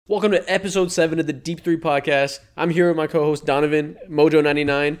Welcome to episode 7 of the Deep 3 podcast. I'm here with my co-host Donovan,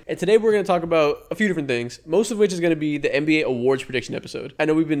 Mojo99, and today we're going to talk about a few different things, most of which is going to be the NBA awards prediction episode. I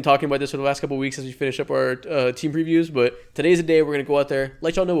know we've been talking about this for the last couple of weeks as we finish up our team previews, but today's the day we're going to go out there,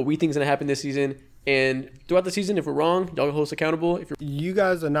 let y'all know what we think is going to happen this season, and throughout the season, if we're wrong, y'all can hold us accountable. You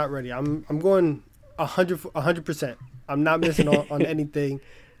guys are not ready. I'm going 100%. I'm not missing on anything.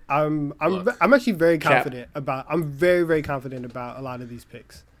 I'm actually very confident I'm very, very confident about a lot of these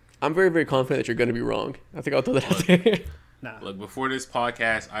picks. I'm very, very confident that you're going to be wrong. I think I'll throw that out there. Nah. Look, before this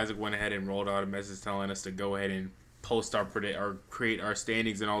podcast, Isaac went ahead and rolled out a message telling us to go ahead and post our create our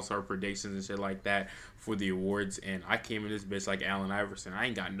standings and also our predictions and shit like that for the awards. And I came in this bitch like Allen Iverson. I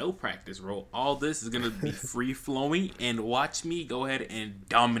ain't got no practice, bro. All this is gonna be free flowing, and watch me go ahead and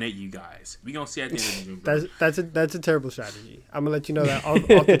dominate you guys. We gonna see at the end of the June. Bro. That's a terrible strategy. I'm gonna let you know that off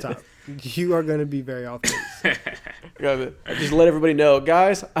the top. You are gonna be very off base. Just let everybody know,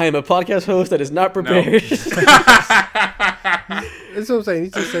 guys. I am a podcast host that is not prepared. No. That's what I'm saying.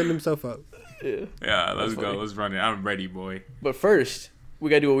 He's just setting himself up. Yeah, let's go. Let's run it. I'm ready, boy. But first, we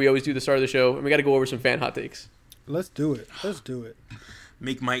got to do what we always do at the start of the show, and we got to go over some fan hot takes. Let's do it.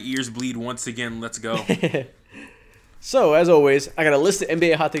 Make my ears bleed once again. Let's go. So, as always, I got a list of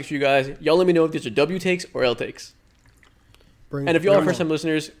NBA hot takes for you guys. Y'all let me know if these are W takes or L takes. And if y'all are first-time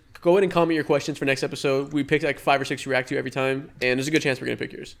listeners, go ahead and comment your questions for next episode. We pick like 5 or 6 to react to every time, and there's a good chance we're going to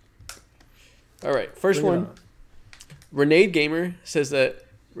pick yours. All right, first one. Renade Gamer says that...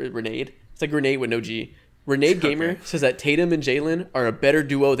 Renade? It's like grenade with no G. Renade Gamer says that Tatum and Jalen are a better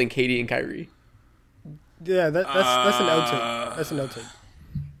duo than KD and Kyrie. Yeah, that's an L take. That's an L take.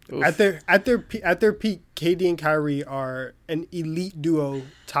 At their peak, KD and Kyrie are an elite duo,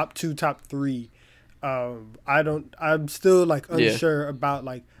 top 2, top 3. I'm still like unsure about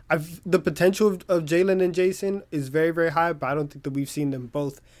like the potential of Jalen and Jason is very, very high, but I don't think that we've seen them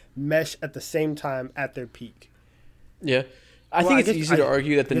both mesh at the same time at their peak. Yeah. I think it's easy to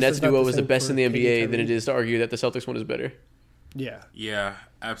argue that the Nets duo is the best in the NBA than it is to argue that the Celtics one is better. Yeah. Yeah,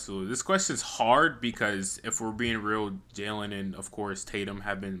 absolutely. This question's hard because if we're being real, Jalen and, of course, Tatum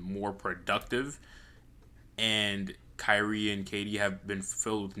have been more productive, and Kyrie and KD have been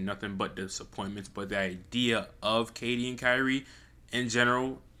filled with nothing but disappointments. But the idea of KD and Kyrie in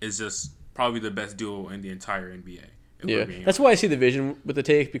general is just probably the best duo in the entire NBA. Yeah, that's why I see the vision with the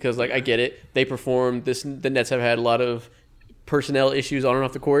take, because like I get it. They performed this. The Nets have had a lot of personnel issues on and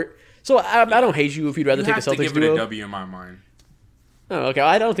off the court. So I don't hate you if you'd rather take the Celtics duo. You have to give it a W in my mind. Oh, okay.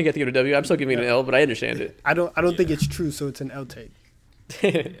 I don't think I have to give it a W. I'm still giving it an L, but I understand it. I don't think it's true, so it's an L take.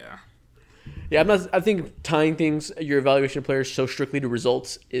 Yeah, I think tying things, your evaluation of players so strictly to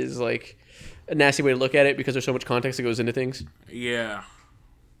results is like a nasty way to look at it because there's so much context that goes into things. Yeah,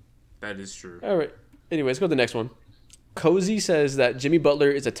 that is true. All right. Anyway, let's go to the next one. Cozy says that Jimmy Butler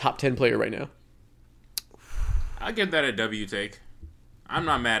is a top 10 player right now. I give that a W take. I'm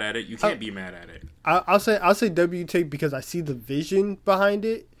not mad at it. You can't be mad at it. I'll say W take because I see the vision behind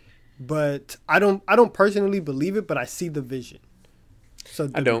it, but I don't personally believe it, but I see the vision. So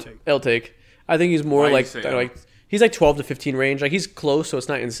I don't. L take. I think he's more like he's like 12 to 15 range. Like he's close, so it's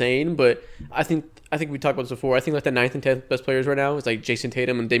not insane, but I think we talked about this before. I think like the 9th and 10th best players right now is like Jason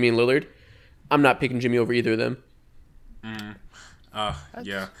Tatum and Damian Lillard. I'm not picking Jimmy over either of them.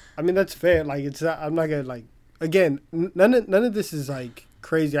 Yeah. I mean that's fair. Like it's not, I'm not gonna like. Again, none of this is like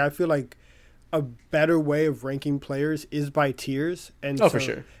crazy. I feel like a better way of ranking players is by tiers, and for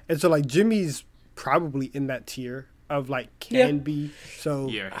sure. And so like Jimmy's probably in that tier of like can be. So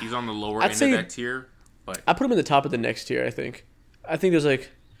yeah, he's on the lower end of that tier. But I put him in the top of the next tier. I think there's like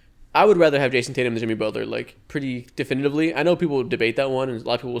I would rather have Jason Tatum than Jimmy Butler, like pretty definitively. I know people will debate that one, and a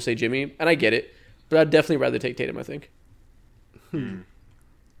lot of people will say Jimmy, and I get it, but I'd definitely rather take Tatum. I think.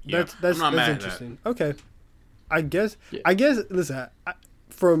 Yeah, that's interesting. Okay. I guess. Listen,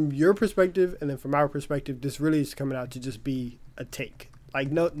 from your perspective and then from our perspective, this really is coming out to just be a take.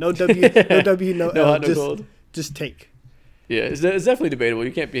 Like no W, no L, just take. Yeah, it's definitely debatable.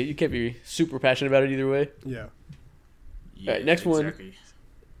 You can't be super passionate about it either way. Yeah. All right, next one.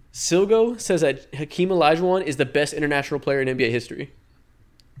 Silgo says that Hakeem Olajuwon is the best international player in NBA history.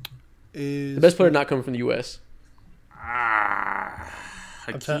 The best player not coming from the U.S.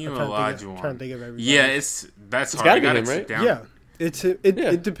 Hakeem Olajuwon. Trying to think of everybody. Yeah, that's hard. Gotta be him, right? Yeah,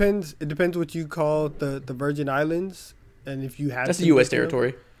 it depends. It depends what you call the Virgin Islands, and if you have that's the U.S.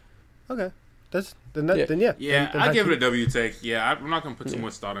 territory. Okay, yeah. I give it a W take. Yeah, I'm not gonna put too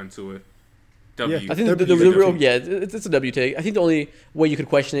much thought into it. W. I think the real it's a W take. I think the only way you could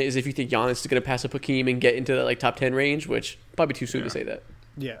question it is if you think Giannis is gonna pass up Hakeem and get into that like top 10 range, which probably too soon to say that.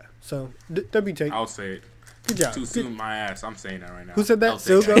 Yeah, so W take. I'll say it. Good job. Too soon, my ass. I'm saying that right now. Who said that?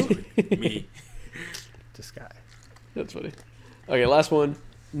 Celtics, Silgo? actually. Me. This guy. That's funny. Okay, last one.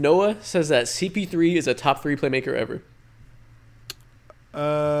 Noah says that CP3 is a top 3 playmaker ever.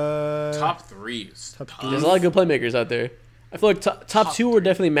 Top 3. There's a lot of good playmakers out there. I feel like top 2 are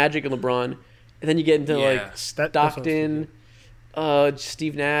definitely Magic and LeBron, and then you get into like Stockton,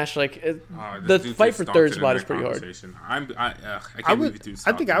 Steve Nash. Like the fight for third spot is pretty hard. I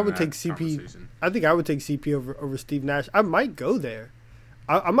think I would take CP. I think I would take CP over Steve Nash. I might go there.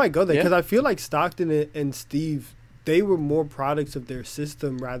 I might go there because I feel like Stockton and Steve, they were more products of their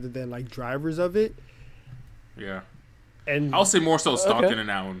system rather than like drivers of it. Yeah. And I'll say more so Stockton in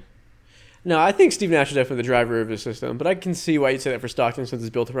that one. No, I think Steve Nash is definitely the driver of his system, but I can see why you'd say that for Stockton since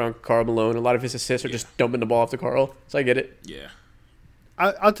it's built around Karl Malone. A lot of his assists are just dumping the ball off to Karl, so I get it. Yeah.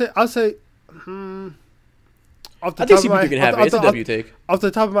 I'll say. Off the I top think of my CP3 can have it. It's a W take. Off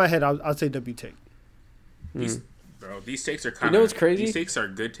the top of my head, I'll say W take. These takes are kind of. You know what's crazy? These takes are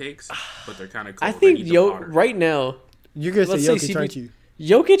good takes, but they're kind of cool. I think right now. You're gonna say Jokic, aren't you?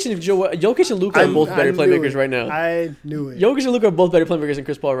 Jokic and Luka are both better playmakers right now. I knew it. Jokic and Luka are both better playmakers than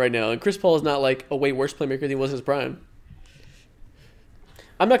Chris Paul right now, and Chris Paul is not like a way worse playmaker than he was in his prime.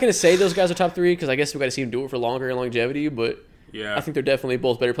 I'm not going to say those guys are top 3 because I guess we've got to see him do it for longer and longevity, but I think they're definitely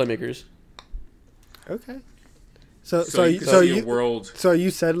both better playmakers. Okay. So are you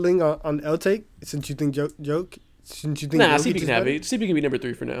settling on L take since you think joke? Since you think CP can have it. CP can be number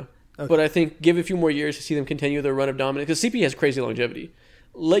 3 for now. Okay. But I think give a few more years to see them continue their run of dominance because CP has crazy longevity.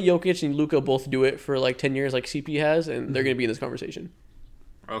 Let Jokic and Luka both do it for like 10 years like CP has, and they're going to be in this conversation.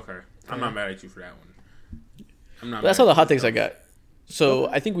 Okay. I'm not mad at you for that one. That's all the hot takes I got. So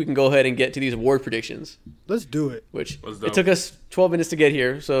I think we can go ahead and get to these award predictions. Let's do it. Which it took us 12 minutes to get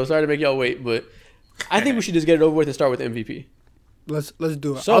here, so sorry to make y'all wait, but I think we should just get it over with and start with MVP. Let's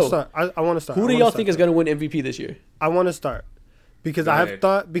do it. So, I'll start. I want to start. Who do y'all think is going to win MVP this year? I want to start because I have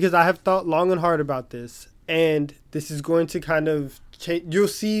thought long and hard about this, and this is going to kind of change. You'll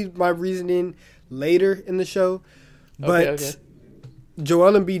see my reasoning later in the show, but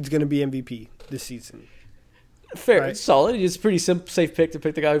Joel Embiid's going to be MVP this season. Fair, right? It's solid. It's a pretty safe pick to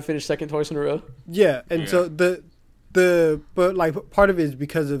pick the guy who finished second twice in a row. Yeah, and so but like part of it is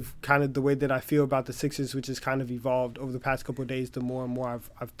because of kind of the way that I feel about the Sixers, which has kind of evolved over the past couple of days. The more and more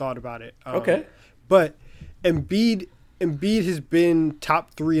I've thought about it. But Embiid has been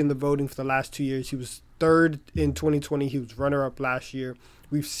top 3 in the voting for the last 2 years. He was 3rd in 2020. He was runner-up last year.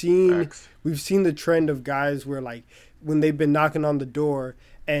 We've seen the trend of guys where like when they've been knocking on the door.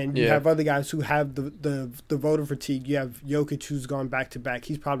 And you have other guys who have the voter fatigue. You have Jokic who's gone back to back.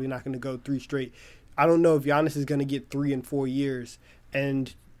 He's probably not going to go 3 straight. I don't know if Giannis is going to get 3 in 4 years.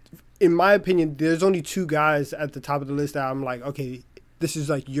 And in my opinion, there's only 2 guys at the top of the list that I'm like, okay, this is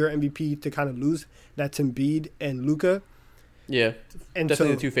like your MVP to kind of lose. That's Embiid and Luka. Yeah, and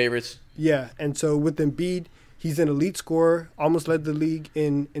definitely the 2 favorites. Yeah, and so with Embiid, he's an elite scorer. Almost led the league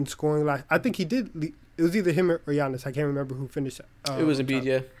in scoring last. I think he did. It was either him or Giannis. I can't remember who finished. It was Embiid,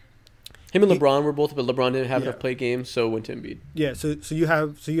 yeah. Him and LeBron were both, but LeBron didn't have enough play games, so went to Embiid. Yeah, so you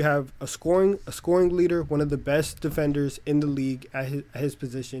have a scoring leader, one of the best defenders in the league at his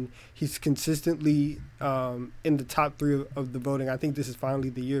position. He's consistently in the top 3 of the voting. I think this is finally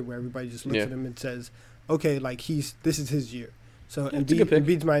the year where everybody just looks at him and says, okay, like this is his year. So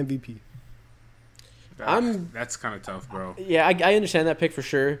Embiid's my MVP. That's kind of tough, bro. Yeah, I understand that pick for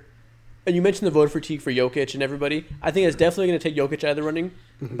sure. And you mentioned the vote fatigue for Jokic and everybody. I think it's definitely going to take Jokic out of the running.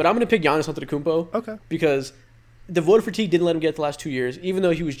 But I'm going to pick Giannis Antetokounmpo. Okay. Because the vote fatigue didn't let him get it the last 2 years, even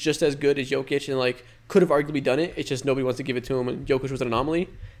though he was just as good as Jokic and like could have arguably done it. It's just nobody wants to give it to him, and Jokic was an anomaly.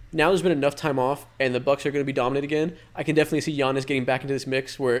 Now there's been enough time off, and the Bucks are going to be dominant again. I can definitely see Giannis getting back into this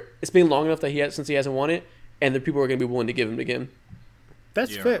mix where it's been long enough that since he hasn't won it, and the people are going to be willing to give him again.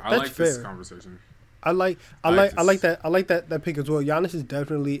 That's fair. I like this conversation. I like that pick as well. Giannis is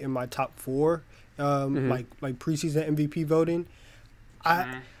definitely in my top 4. Like preseason MVP voting.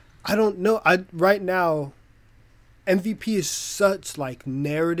 I don't know. Right now, MVP is such like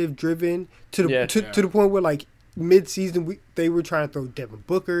narrative driven to the point where like mid-season they were trying to throw Devin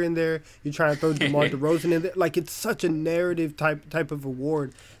Booker in there. You're trying to throw DeMar DeRozan in there. Like it's such a narrative type of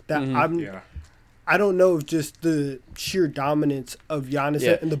award that I don't know if just the sheer dominance of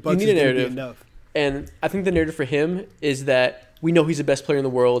Giannis and the Bucks is going to be enough. And I think the narrative for him is that we know he's the best player in the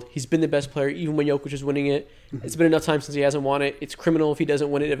world. He's been the best player even when Jokic is winning it. It's been enough time since he hasn't won it. It's criminal if he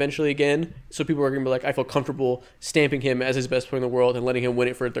doesn't win it eventually again. So people are going to be like, I feel comfortable stamping him as his best player in the world and letting him win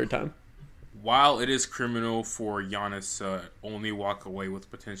it for a 3rd time. while it is criminal for Giannis to only walk away with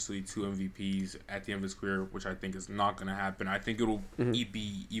potentially 2 MVPs at the end of his career, which I think is not going to happen, I think it'll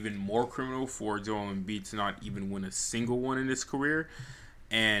be even more criminal for Joel Embiid to not even win a single one in his career.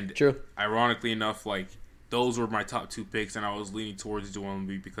 And ironically enough, like, those were my top 2 picks, and I was leaning towards Joel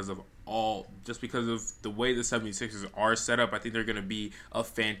Embiid because of the way the 76ers are set up. I think they're going to be a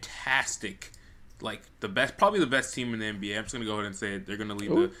fantastic, like, probably the best team in the NBA. I'm just going to go ahead and say it. They're going to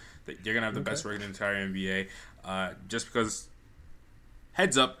lead they're going to have the best record in the entire NBA. Just because,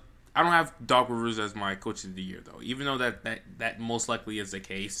 heads up, I don't have Doc Rivers as my coach of the year, though. Even though that most likely is the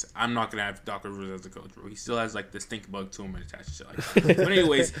case, I'm not going to have Doc Rivers as the coach, bro. He still has, like, the stink bug to him and attached shit like that. But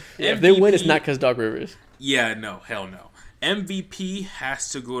anyways, if they win, it's not because Doc Rivers. Yeah, no, hell no. MVP has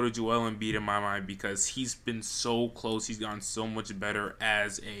to go to Joel Embiid in my mind because he's been so close. He's gotten so much better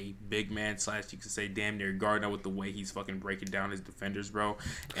as a big man / you could say damn near guard now with the way he's fucking breaking down his defenders, bro.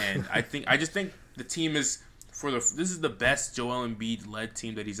 And I just think the team is this is the best Joel Embiid led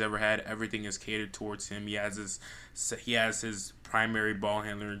team that he's ever had. Everything is catered towards him. He has his primary ball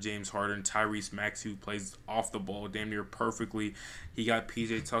handler in James Harden, Tyrese Maxey, who plays off the ball damn near perfectly. He got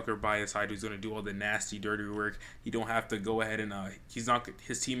PJ Tucker by his side, who's going to do all the nasty, dirty work. He don't have to go ahead and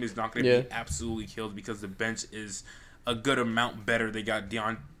his team is not going to be absolutely killed because the bench is a good amount better. They got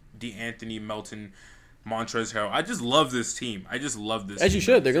DeAnthony Melton, Montrezl Harrell. I just love this team. As you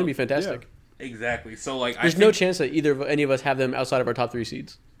should. They're going to be fantastic. Yeah. Exactly. So, like, there's no chance that any of us have them outside of our top 3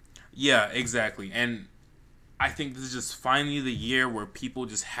 seeds. Yeah, exactly. And I think this is just finally the year where people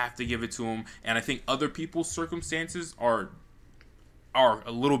just have to give it to him. And I think other people's circumstances are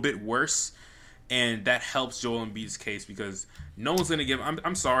a little bit worse, and that helps Joel Embiid's case because no one's gonna give.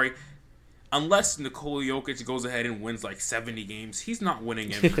 I'm sorry. Unless Nikola Jokic goes ahead and wins like 70 games, he's not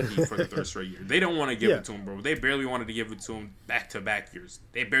winning MVP for the 3rd straight year. They don't want to give it to him, bro. They barely wanted to give it to him back-to-back years.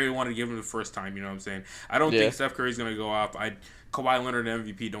 They barely wanted to give him the first time, you know what I'm saying? I don't think Steph Curry's going to go off. Kawhi Leonard and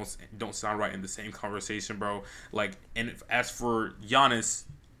MVP don't sound right in the same conversation, bro. Like, and as for Giannis,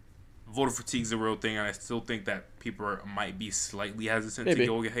 voter fatigue's a real thing, and I still think that people might be slightly hesitant to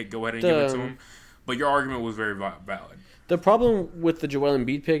go ahead and give it to him. But your argument was very valid. The problem with the Joel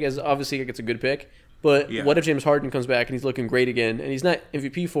Embiid pick is obviously it's a good pick, but what if James Harden comes back and he's looking great again, and he's not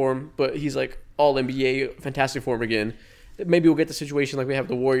MVP form, but he's like all NBA fantastic form again? Maybe we'll get the situation like we have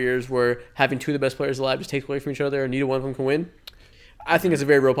the Warriors, where having 2 of the best players alive just takes away from each other, and neither one of them can win. I think it's a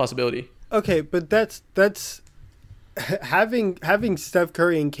very real possibility. Okay, but that's having Steph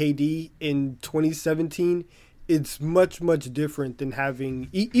Curry and KD in 2017. It's much different than having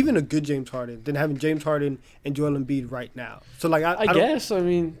even a good James Harden than having James Harden and Joel Embiid right now. So like I guess I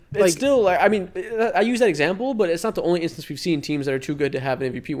mean it's still like I use that example, but it's not the only instance we've seen teams that are too good to have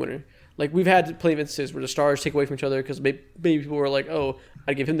an MVP winner. Like we've had plenty of instances where the stars take away from each other because maybe people were like, oh,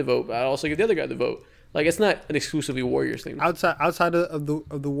 I'd give him the vote, but I'd also give the other guy the vote. Like it's not an exclusively Warriors thing. Outside of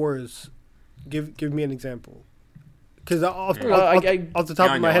the Warriors, give me an example. Because off the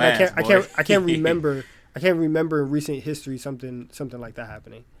top of my head, I can't remember. I can't remember in recent history something like that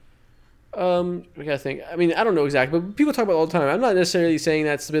happening. I gotta think. I mean, I don't know exactly, but people talk about it all the time. I'm not necessarily saying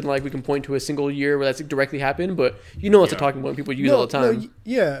that's been like we can point to a single year where that's directly happened, but you know what I'm talking about. People use it all the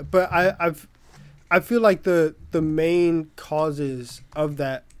time. But I feel like the main causes of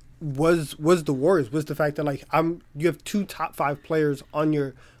that was the Warriors, was the fact that like you have 2 top 5 players on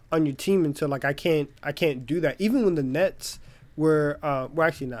your team, and so like I can't do that. Even when the Nets were well,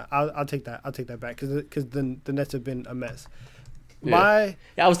 actually not. I'll take that back because the Nets have been a mess. I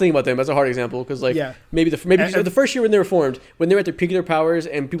was thinking about them as a hard example because maybe the first year when they were formed, when they were at their peak of their powers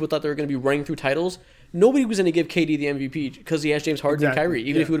and people thought they were going to be running through titles, nobody was going to give KD the MVP because he has James Harden and Kyrie,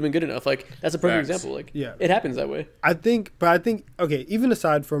 even if he would have been good enough. Like that's a perfect example. Like it happens that way. I think okay. Even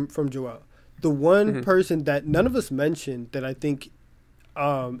aside from Joel, the one person that none of us mentioned that I think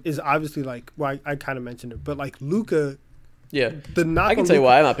is obviously like I kind of mentioned it, but like Luka. Yeah, I can tell you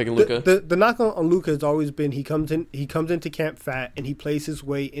why I'm not picking Luka. The knock on Luka has always been he comes into camp fat and he plays his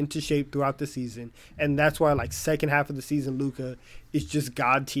way into shape throughout the season, and that's why like second half of the season Luka is just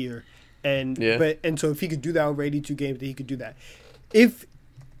god tier, and so if he could do that over 82 games, then he could do that. If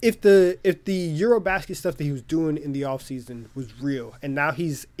the Eurobasket stuff that he was doing in the offseason was real, and now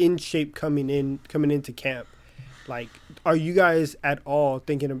he's in shape coming into camp, like, are you guys at all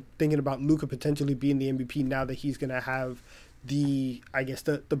thinking about Luka potentially being the MVP now that he's gonna have the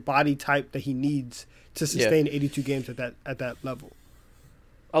body type that he needs to sustain 82 games at that level?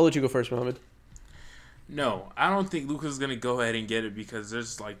 I'll let you go first, Mohammed. No, I don't think Luka's gonna go ahead and get it because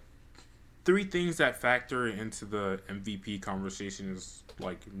there's like 3 things that factor into the MVP conversation is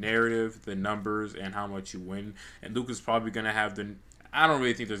like narrative, the numbers, and how much you win. And Luka's probably gonna have I don't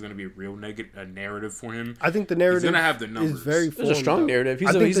really think there's going to be a real narrative for him. I think the narrative he's going to have the numbers. Is very There's a strong narrative.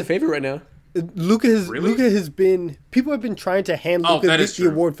 He's a favorite right now. Luka has been. People have been trying to hand Luka the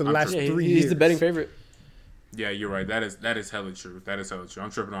award for the last 3 years. He's the betting favorite. Yeah, you're right. That is hella true.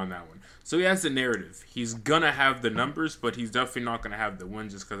 I'm tripping on that one. So he has the narrative. He's gonna have the numbers, but he's definitely not gonna have the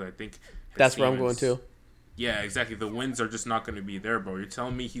wins just because I think that's where I'm going to. Yeah, exactly. The wins are just not gonna be there, bro. You're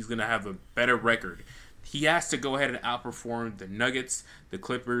telling me he's gonna have a better record. He has to go ahead and outperform the Nuggets, the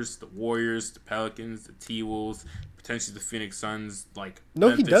Clippers, the Warriors, the Pelicans, the T-Wolves, potentially the Phoenix Suns. Like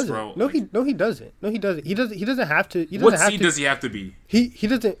Memphis, he doesn't. bro. No, he doesn't. He doesn't have to. What seed does he have to be? He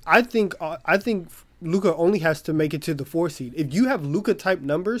doesn't. I think Luka only has to make it to the 4 seed. If you have Luka type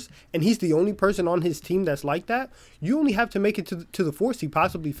numbers and he's the only person on his team that's like that, you only have to make it to the 4 seed,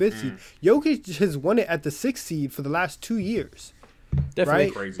 possibly 5th seed. Jokic has won it at the 6th seed for the last 2 years. Definitely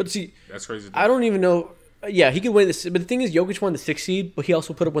right? Crazy. But see, that's crazy. I don't even know. Yeah, he could win this, but the thing is, Jokic won the 6th seed, but he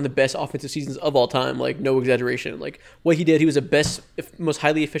also put up one of the best offensive seasons of all time. Like, no exaggeration. Like, what he did, he was the best, most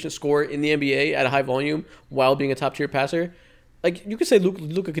highly efficient scorer in the NBA at a high volume while being a top tier passer. Like, you could say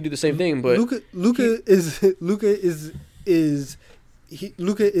Luka could do the same thing, but Luka is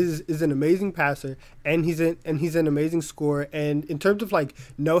an amazing passer, and he's an amazing scorer. And in terms of like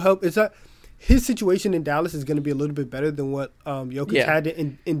no help, it's not. His situation in Dallas is going to be a little bit better than what Jokic had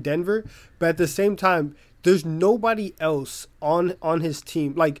in Denver, but at the same time, there's nobody else on his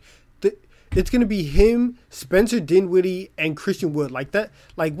team. Like, it's going to be him, Spencer Dinwiddie, and Christian Wood. Like that.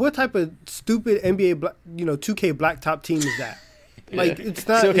 Like, what type of stupid NBA 2K blacktop team is that? Like, it's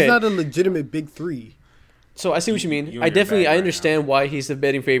not. It's not a legitimate big three. So I see what you mean. I understand why he's the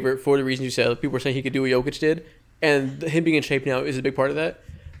betting favorite for the reasons you said. People were saying he could do what Jokic did, and him being in shape now is a big part of that.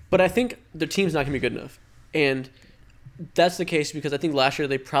 But I think their team's not going to be good enough. And that's the case because I think last year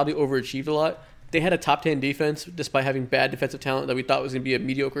they probably overachieved a lot. They had a top 10 defense despite having bad defensive talent that we thought was going to be a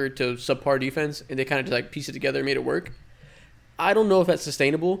mediocre to subpar defense, and they kind of just like pieced it together and made it work. I don't know if that's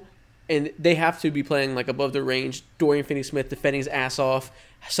sustainable, and they have to be playing like above their range. Dorian Finney-Smith defending his ass off,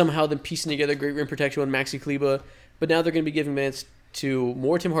 somehow then piecing together great rim protection with Maxi Kleber. But now they're going to be giving minutes to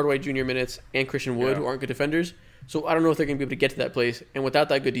more Tim Hardaway Jr. minutes and Christian Wood, who aren't good defenders. So I don't know if they're going to be able to get to that place, and without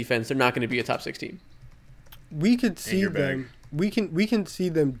that good defense, they're not going to be a top 6 team. We could see them. We can see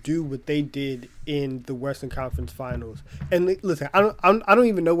them do what they did in the Western Conference Finals. And listen, I don't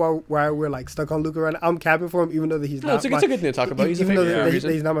even know why we're like stuck on Luka right now. I'm capping for him, even though that he's not. It's a good thing to talk about. He's even though that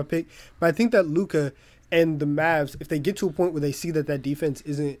he's not my pick. But I think that Luka and the Mavs, if they get to a point where they see that defense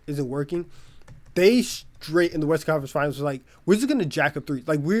isn't working, they straight in the Western Conference Finals was like, we're just gonna jack up threes.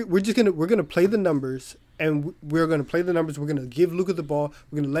 Like we're gonna play the numbers. And we're going to play the numbers. We're going to give Luka the ball.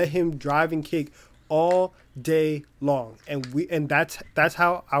 We're going to let him drive and kick all day long. And that's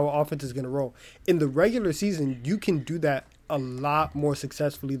how our offense is going to roll. In the regular season, you can do that a lot more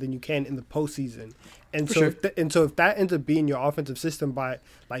successfully than you can in the postseason. And so if that ends up being your offensive system by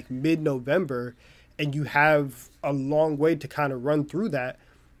like mid-November, and you have a long way to kind of run through that,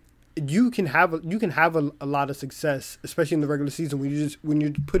 you can have a lot of success, especially in the regular season when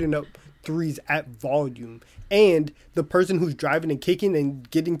you're putting up threes at volume, and the person who's driving and kicking and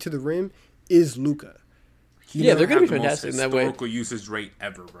getting to the rim is Luka. They're going to be fantastic in that way. Historical usage rate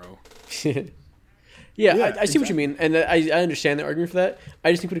ever, bro. I see what you mean, and I understand the argument for that.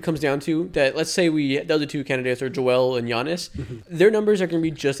 I just think what it comes down to that, let's say the other two candidates are Joel and Giannis, their numbers are going to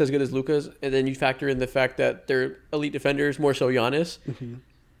be just as good as Luka's, and then you factor in the fact that they're elite defenders, more so Giannis.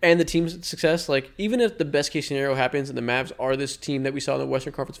 And the team's success, like, even if the best case scenario happens and the Mavs are this team that we saw in the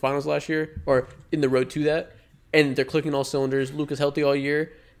Western Conference Finals last year, or in the road to that, and they're clicking all cylinders, Luka's healthy all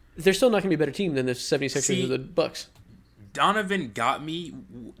year, they're still not going to be a better team than the 76ers or the Bucks. Donovan got me.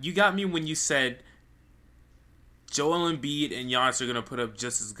 You got me when you said Joel Embiid and Giannis are going to put up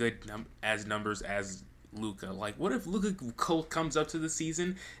just as good numbers as Luka. Like, what if Luka comes up to the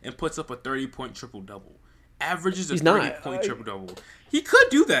season and puts up a 30-point triple-double? Averages a 30-point triple-double. He could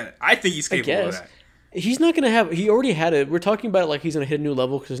do that. I think he's capable of that. He's not going to have... He already had it. We're talking about it like he's going to hit a new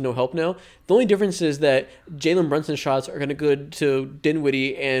level because there's no help now. The only difference is that Jalen Brunson's shots are going to go to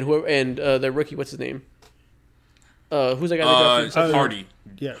Dinwiddie and the rookie, what's his name? Who's that guy? Hardy.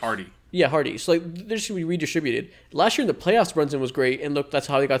 Yes. Hardy. Yeah, Hardy. So, like, they're just going to be redistributed. Last year in the playoffs, Brunson was great, and look, that's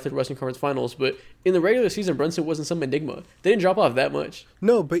how they got to the Western Conference Finals. But in the regular season, Brunson wasn't some enigma. They didn't drop off that much.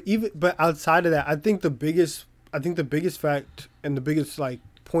 No, but outside of that, I think the biggest fact and the biggest like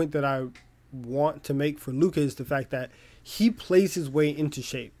point that I want to make for Luka is the fact that he plays his way into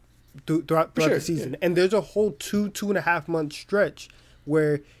shape throughout the season. Yeah. And there's a whole 2.5 month stretch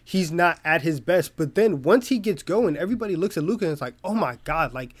where he's not at his best. But then once he gets going, everybody looks at Luka and it's like, oh my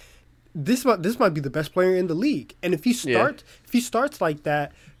God, like this might be the best player in the league. And if he starts like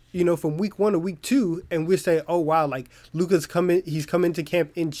that, from week 1 to week 2, and we say, oh wow, like Luka's he's come into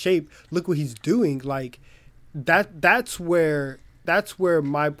camp in shape. Look what he's doing. Like that's where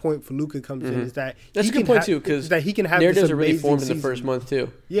my point for Luka comes in, is that that's a good point too, because that he can have narratives this are really formed season. in the first month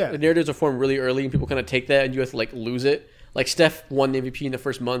too. Yeah, the narratives are formed really early, and people kind of take that, and you have to like lose it. Like Steph won the MVP in the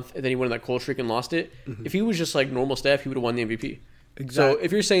first month, and then he went on that cold streak and lost it. Mm-hmm. If he was just like normal Steph, he would have won the MVP. Exactly. So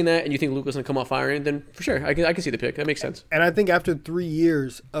if you're saying that and you think Luka's gonna come off firing, then for sure I can see the pick. That makes sense. And I think after 3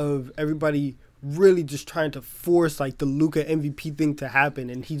 years of everybody really just trying to force like the Luka MVP thing to happen,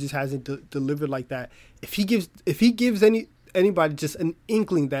 and he just hasn't delivered like that. If he gives anybody just an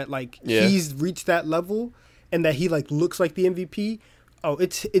inkling that like he's reached that level and that he like looks like the MVP,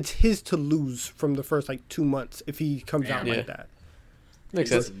 it's his to lose from the first like 2 months if he comes out like that. Makes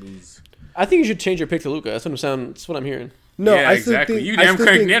sense. I think you should change your pick to Luka. That's what I'm hearing. No, yeah, I exactly. Think, you damn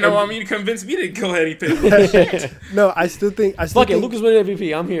correct. Nano want me to convince me to go ahead and pick. No, I still think. Fuck it, Luka's winning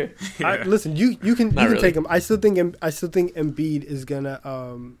MVP. I'm here. Listen, you can really. take him. I still think Embiid is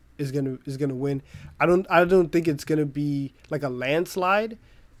gonna win. I don't think it's gonna be like a landslide,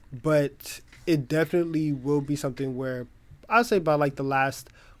 but it definitely will be something where I'll say by like the last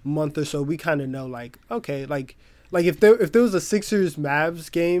month or so we kind of know like, okay, like if there was a Sixers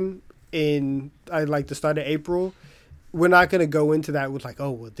Mavs game in like the start of April, we're not going to go into that with like,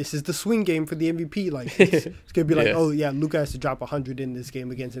 oh, well, this is the swing game for the MVP. Like, it's going to be like, oh, yeah, Luka has to drop 100 in this game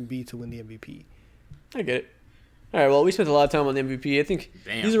against Embiid to win the MVP. I get it. All right, well, we spent a lot of time on the MVP. I think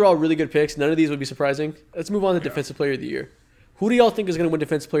these are all really good picks. None of these would be surprising. Let's move on to Defensive Player of the Year. Who do y'all think is going to win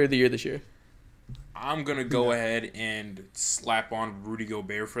Defensive Player of the Year this year? I'm going to go ahead and slap on Rudy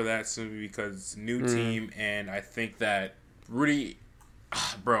Gobert for that simply because new team, and I think that Rudy,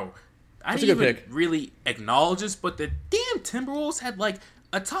 bro, I didn't even really acknowledge this, but the damn Timberwolves had like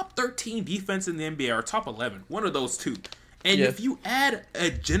a top 13 defense in the NBA or top 11, one of those two. And if you add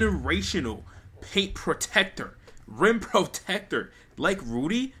a generational paint protector, rim protector like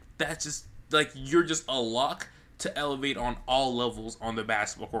Rudy, that's just like you're just a lock to elevate on all levels on the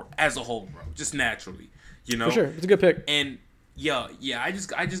basketball court as a whole, bro. Just naturally, For sure, it's a good pick. And I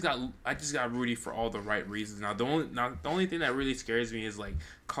just got Rudy for all the right reasons. Now the only thing that really scares me is like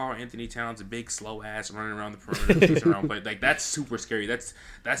Karl Anthony Towns, a big slow ass running around the perimeter, around, but like that's super scary. That's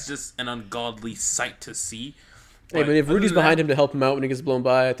just an ungodly sight to see. But if Rudy's behind him to help him out when he gets blown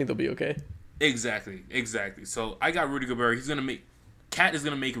by, I think they'll be okay. Exactly. So I got Rudy Gobert. Cat is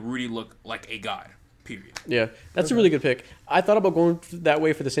gonna make Rudy look like a god. Period. Yeah, that's a really good pick. I thought about going that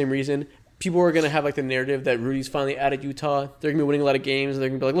way for the same reason. People are going to have like the narrative that Rudy's finally out of Utah. They're going to be winning a lot of games. And they're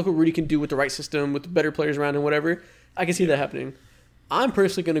going to be like, look what Rudy can do with the right system, with the better players around and whatever. I can see that happening. I'm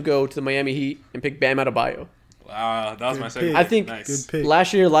personally going to go to the Miami Heat and pick Bam Adebayo. Wow, that was my second pick. I think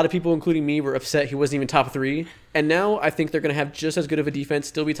last year, a lot of people, including me, were upset he wasn't even top 3. And now I think they're going to have just as good of a defense,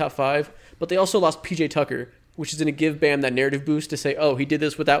 still be top 5. But they also lost PJ Tucker, which is going to give Bam that narrative boost to say, oh, he did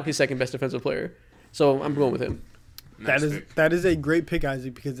this without his second best defensive player. So I'm going with him. That is a great pick,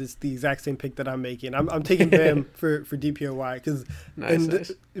 Isaac, because it's the exact same pick that I'm making. I'm taking Bam for DPOY because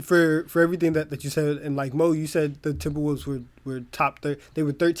for everything that you said, and like Mo, you said the Timberwolves were they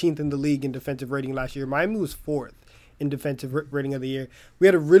were 13th in the league in defensive rating last year. Miami was 4th in defensive rating of the year. We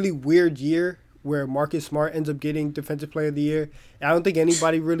had a really weird year where Marcus Smart ends up getting Defensive Player of the Year. And I don't think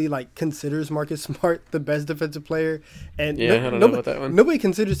anybody really like considers Marcus Smart the best defensive player. And I don't know about that one. Nobody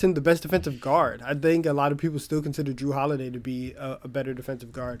considers him the best defensive guard. I think a lot of people still consider Drew Holiday to be a better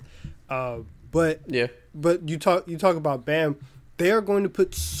defensive guard. But you talk about Bam. They are going to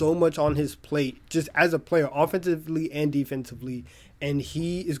put so much on his plate just as a player, offensively and defensively. And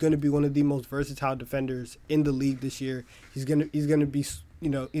he is going to be one of the most versatile defenders in the league this year. He's going to be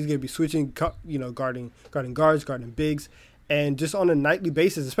switching, guarding guards, guarding bigs, and just on a nightly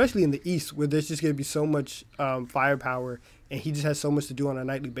basis, especially in the East, where there's just going to be so much firepower, and he just has so much to do on a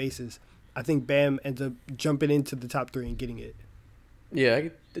nightly basis. I think Bam ends up jumping into the top 3 and getting it. Yeah,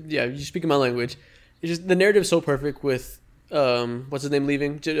 you speak my language. It's just the narrative's so perfect with what's his name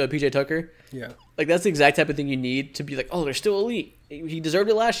leaving, PJ Tucker. Yeah, like that's the exact type of thing you need to be like, oh, they're still elite. He deserved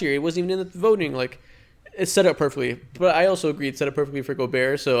it last year. He wasn't even in the voting. Like, it's set up perfectly. But I also agree it's set up perfectly for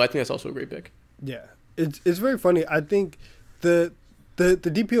Gobert. So I think that's also a great pick. Yeah, it's very funny. I think the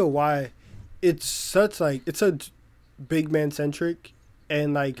DPOY, it's so big man centric,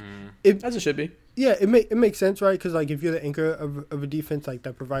 and like as it should be. Yeah, it makes sense, right? Because like if you're the anchor of a defense, like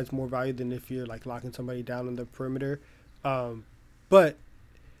that provides more value than if you're like locking somebody down on the perimeter. But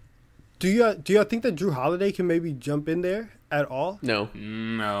do you think that Drew Holiday can maybe jump in there at all? No.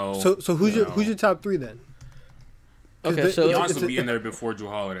 So who's your top 3 then? Okay, he wants to be in there before Drew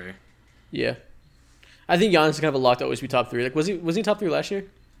Holiday. Yeah. I think Giannis is kind of a lock to always be top 3. Like, was he top 3 last year?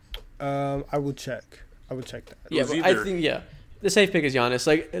 I will check that. Yeah, I think the safe pick is Giannis.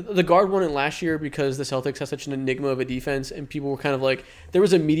 Like, the guard won it last year because the Celtics have such an enigma of a defense, and people were kind of like, there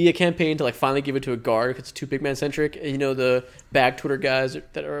was a media campaign to like finally give it to a guard because it's too big man centric. And you know, the bag Twitter guys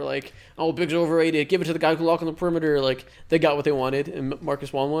that are like, oh, Big's overrated, give it to the guy who lock on the perimeter. Like, they got what they wanted, and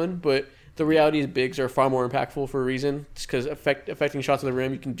Marcus won. But the reality is, bigs are far more impactful for a reason. It's because affecting shots at the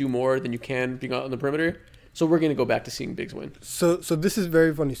rim, you can do more than you can being out on the perimeter. So we're going to go back to seeing bigs win. So this is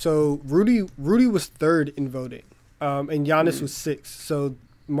very funny. So Rudy was 3rd in voting. And Giannis was 6th. So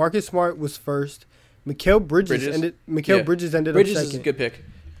Marcus Smart was 1st. Mikal Bridges ended up 2nd. Bridges is a good pick.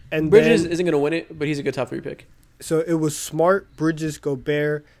 And Bridges isn't going to win it, but he's a good top 3 pick. So it was Smart, Bridges,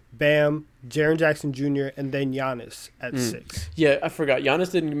 Gobert, Bam, Jaren Jackson Jr., and then Giannis at 6. Yeah, I forgot.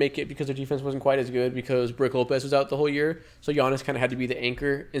 Giannis didn't make it because their defense wasn't quite as good because Brook Lopez was out the whole year. So Giannis kind of had to be the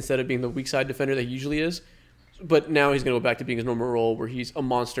anchor instead of being the weak side defender that he usually is. But now he's going to go back to being his normal role where he's a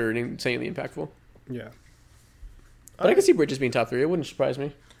monster and insanely impactful. Yeah. But I can see Bridges being top 3. It wouldn't surprise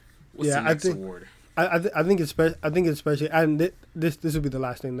me. What's the next award? I think especially, and this would be the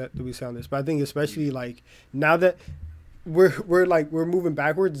last thing that we say on this, but I think especially like now that we're moving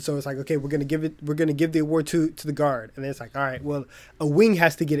backwards, so it's like, okay, we're gonna give the award to the guard, and then it's like, all right, well, a wing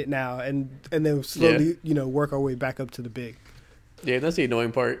has to get it now, and then slowly work our way back up to the big. Yeah, that's the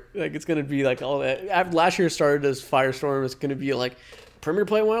annoying part. Like, it's gonna be like all that. After last year started as Firestorm, it's gonna be like, perimeter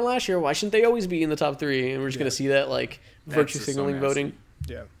play won last year. Why shouldn't they always be in the top 3? And we're just gonna see that like virtue signaling voting.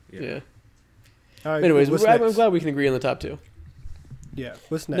 Yeah. All right, anyways, I'm glad we can agree on the top 2. Yeah.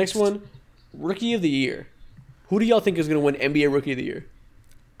 What's next? Next one, Rookie of the Year. Who do y'all think is gonna win NBA Rookie of the Year?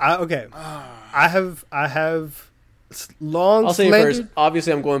 I have long. I'll say it first.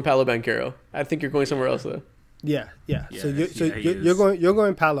 Obviously, I'm going Paolo Banchero. I think you're going somewhere else though. Yeah. So you're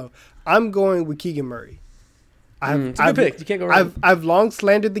going Paolo. I'm going with Keegan Murray. It's a good pick. You can't go wrong. I've long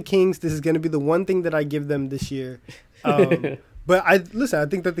slandered the Kings. This is going to be the one thing that I give them this year. But I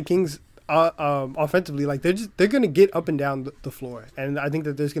think that the Kings, offensively, like they're going to get up and down the floor, and I think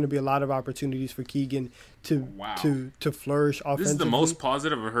that there's going to be a lot of opportunities for Keegan to flourish offensively. This is the most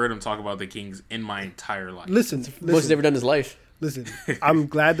positive I've heard him talk about the Kings in my entire life. Listen, most he's ever done in his life. Listen, I'm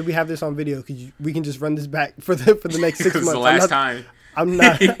glad that we have this on video because we can just run this back for the next 6 months. The last time. I'm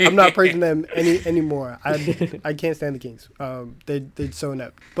not praising them anymore. I can't stand the Kings. They're so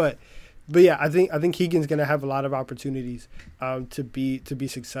inept. But yeah, I think Keegan's gonna have a lot of opportunities to be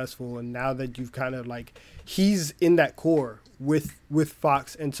successful. And now that you've kind of like he's in that core with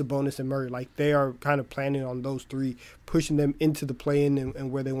Fox and Sabonis and Murray, like they are kind of planning on those 3, pushing them into the play-in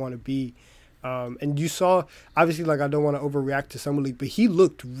and where they want to be. And you saw, obviously, like I don't want to overreact to Summer League, but he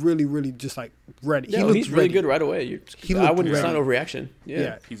looked really, really just like ready. Yeah, he's really good right away. I wouldn't. It's not overreaction.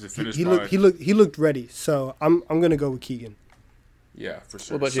 Yeah, he's a finished product. He looked ready. So I'm gonna go with Keegan. Yeah, for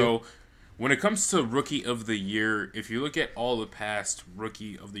sure. What about you? When it comes to Rookie of the Year, if you look at all the past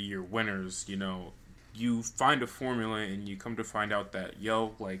Rookie of the Year winners, you find a formula and you come to find out that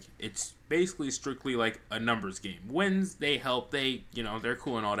it's basically strictly like a numbers game. Wins, they help, they're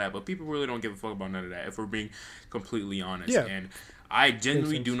cool and all that, but people really don't give a fuck about none of that if we're being completely honest. Yeah. And I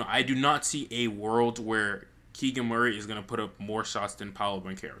genuinely do not see a world where Keegan Murray is going to put up more shots than Paolo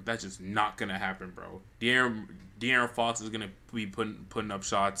Banchero. That's just not going to happen, bro. De'Aaron Fox is going to be putting up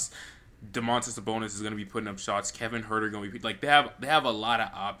shots. Domantas Sabonis is going to be putting up shots. Kevin Huerter going to be they have a lot of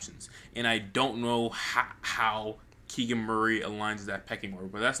options, and I don't know how Keegan Murray aligns that pecking order,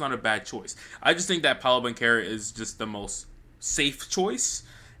 but that's not a bad choice. I just think that Paolo Banchero is just the most safe choice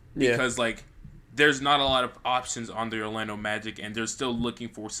because there's not a lot of options on the Orlando Magic, and they're still looking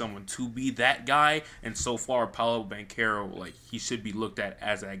for someone to be that guy. And so far, Paolo Banchero he should be looked at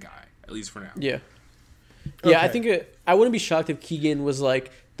as that guy, at least for now. Yeah. Yeah, okay. I think I wouldn't be shocked if Keegan was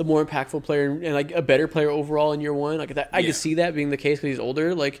the more impactful player and a better player overall in year one. I could see that being the case because he's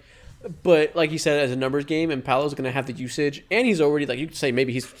older. But like you said, as a numbers game, and Paolo's going to have the usage, and he's already you could say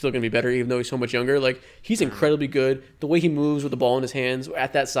maybe he's still going to be better even though he's so much younger. He's incredibly good. The way he moves with the ball in his hands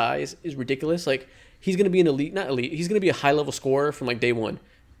at that size is ridiculous. He's going to be an elite, not elite. He's going to be a high level scorer from day one,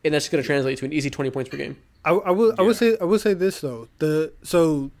 and that's going to translate to an easy 20 points per game. I would say this though.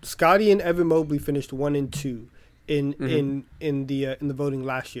 So Scotty and Evan Mobley finished 1 and 2 in the voting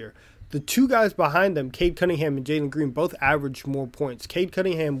last year. The 2 guys behind them, Cade Cunningham and Jalen Green, both averaged more points. Cade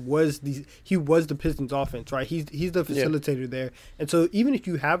Cunningham was the Pistons' offense, right? He's the facilitator there, and so even if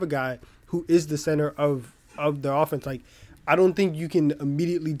you have a guy who is the center of the offense, I don't think you can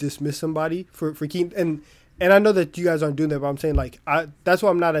immediately dismiss somebody for Keegan. And I know that you guys aren't doing that, but I'm saying that's why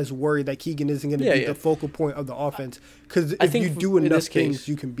I'm not as worried that Keegan isn't going to be the focal point of the offense, because if you do enough things,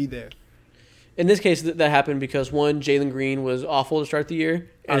 you can be there. In this case, that happened because one, Jalen Green was awful to start the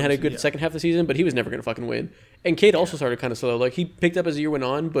year and had a good second half of the season, but he was never going to fucking win. And Cade also started kind of slow. Like, he picked up as the year went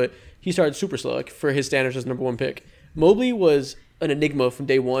on, but he started super slow, like, for his standards as number one pick. Mobley was an enigma from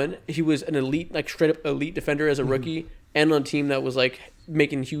day one. He was an elite, like, straight up elite defender as a rookie and on a team that was, like,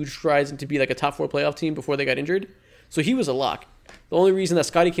 making huge strides into be, like, a top 4 playoff team before they got injured. So he was a lock. The only reason that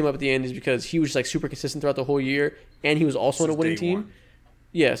Scottie came up at the end is because he was just, like, super consistent throughout the whole year, and he was also on a winning team.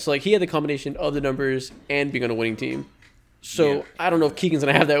 Yeah, so like he had the combination of the numbers and being on a winning team. So I don't know if Keegan's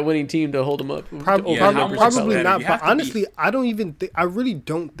gonna have that winning team to hold him up. Probably not. But honestly, I really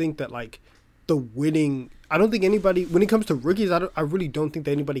don't think that like the winning. I don't think anybody, when it comes to rookies, I really don't think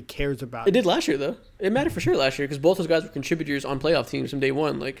that anybody cares about it. It did last year though. It mattered for sure last year because both those guys were contributors on playoff teams from day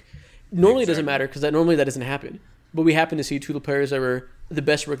one. Like normally it doesn't matter because that doesn't happen. But we happen to see two of the players that were the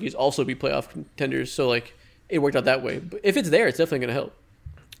best rookies also be playoff contenders. So like it worked out that way. But if it's there, it's definitely gonna help.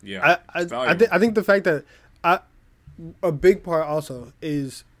 Yeah, I think the fact that a big part also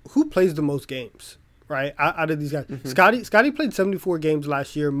is who plays the most games, right? Out of these guys, Scottie played 74 games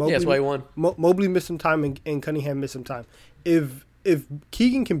last year. Mobley, that's why he won. Mobley missed some time and Cunningham missed some time. If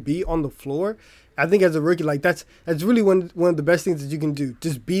Keegan can be on the floor, I think as a rookie, like that's really one of the best things that you can do.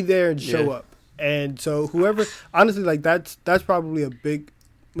 Just be there and show up. And so whoever, honestly, like that's probably a big,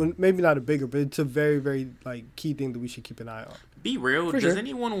 maybe not a bigger, but it's a very, very like key thing that we should keep an eye on. Be real. Does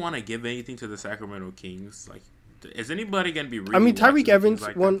anyone want to give anything to the Sacramento Kings? Like, is anybody gonna be? Really, I mean, Tyreek Evans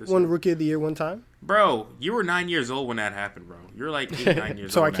won Rookie of the Year one time. Bro, you were 9 years old when that happened, bro. You're like 8, 9 years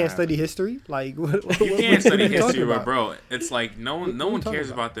old. So I can't study history. Like, you can't study history, but bro, it's like no one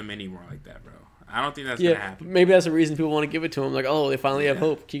cares about them anymore like that, bro. I don't think that's gonna happen. Maybe that's the reason people want to give it to him. Like, oh, they finally have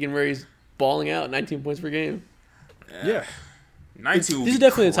hope. Keegan Murray's balling out, 19 points per game. Yeah. 19. These are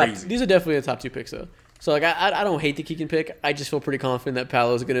definitely the top 2 picks though. So like I don't hate the Keegan pick. I just feel pretty confident that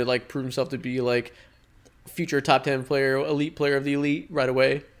Paolo is gonna like prove himself to be like future top 10 player, elite player of the elite right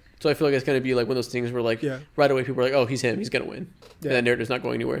away. So I feel like it's gonna be like one of those things where like right away people are like, oh, he's him, he's gonna win, and that narrative's not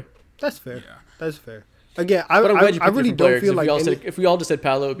going anywhere. That's fair. Yeah. That's fair. Again, I really don't feel like if we all just said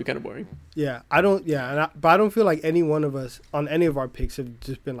Paolo, it'd be kind of boring. Yeah, I don't. Yeah, but I don't feel like any one of us on any of our picks have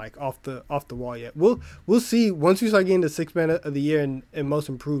just been like off the wall yet. We'll see once we start getting the 6th man of the year and most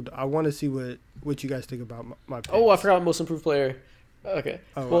improved. I want to see what you guys think about my picks. Oh, I forgot most improved player. Okay.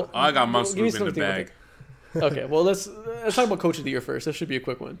 Well, I got most improved in the bag. Okay, well let's talk about Coach of the Year first. That should be a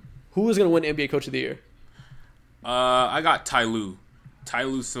quick one. Who is going to win NBA Coach of the Year? I got Ty Lue. Ty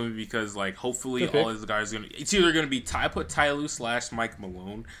Lue simply because like hopefully all his guys are gonna. It's either gonna be I put Ty Lue / Mike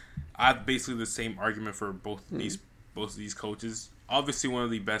Malone. I have basically the same argument for both of these coaches. Obviously, one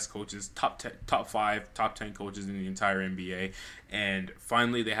of the best coaches, top 5, top 10 coaches in the entire NBA, and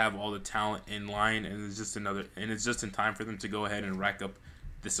finally they have all the talent in line, and it's just in time for them to go ahead and rack up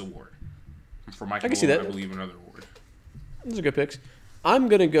this award. For Mike Malone, I believe another award. Those are good picks. I'm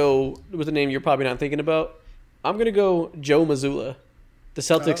gonna go with a name you're probably not thinking about. I'm gonna go Joe Mazzulla, the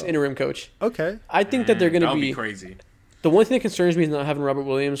Celtics interim coach. Okay. I think that they're going to be crazy. The one thing that concerns me is not having Robert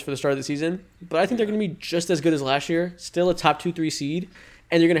Williams for the start of the season, but I think they're going to be just as good as last year, still a top 2-3 seed,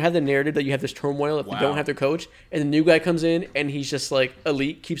 and you're going to have the narrative that you have this turmoil if they don't have their coach, and the new guy comes in and he's just like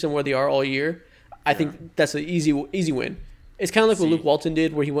elite, keeps them where they are all year. I think that's an easy win. It's kind of like what Luke Walton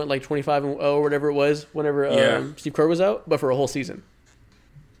did, where he went like 25-0 or whatever it was whenever Steve Kerr was out, but for a whole season.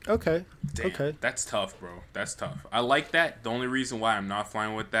 Okay. Damn, okay. That's tough, bro. That's tough. I like that. The only reason why I'm not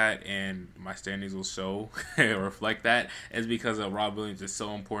flying with that, and my standings will show or reflect that, is because Rob Williams is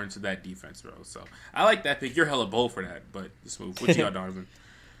so important to that defense, bro. So I like that pick. You're hella bold for that, but just move. What you got, Donovan?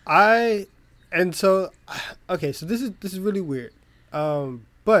 So this is really weird.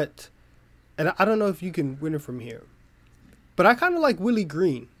 But I don't know if you can win it from here. But I kind of like Willie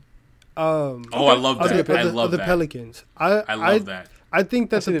Green. I love that. I love the that. Pelicans. I love that. I think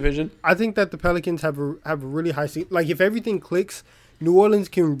that the Pelicans have a really high seed. Like if everything clicks, New Orleans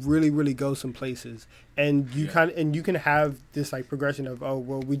can really, really go some places, and you can have this like progression of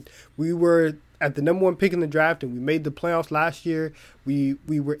we were at the number 1 pick in the draft and we made the playoffs last year. We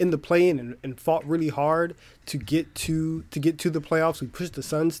were in the play-in and fought really hard to get to the playoffs. We pushed the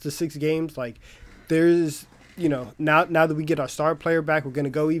Suns to 6 games. Like there's now that we get our star player back, we're gonna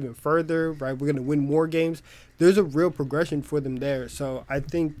go even further, right? We're gonna win more games. There's a real progression for them there. So I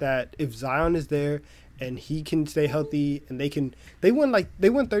think that if Zion is there and he can stay healthy and they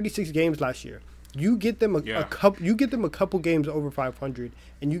won 36 games last year. You get them a couple games over 500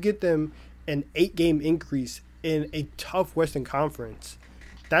 and you get them an 8-game increase in a tough Western Conference.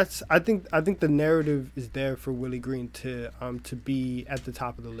 I think the narrative is there for Willie Green to be at the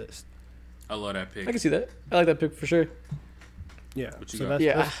top of the list. I love that pick. I can see that. I like that pick for sure. Yeah. So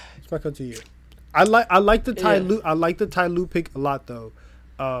that's my coach of the year. I like the Ty Lue pick a lot though,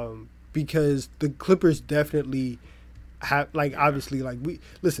 because the Clippers definitely have obviously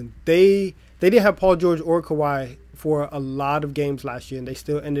they didn't have Paul George or Kawhi for a lot of games last year, and they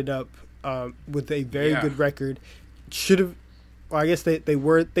still ended up with a very good record. Should have, well, I guess they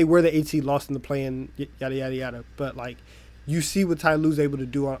were the 8th seed, lost in the play-in, yada yada yada. But you see what Ty Lue's able to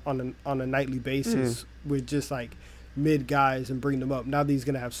do on a nightly basis with just mid guys and bring them up. Now that he's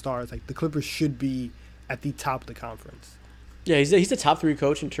gonna have stars, the Clippers should be at the top of the conference. Yeah, he's the top 3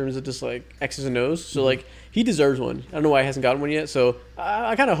 coach in terms of just X's and O's. So he deserves one. I don't know why he hasn't gotten one yet. So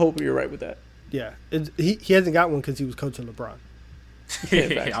I kind of hope you're right with that. Yeah, he hasn't got one because he was coaching LeBron.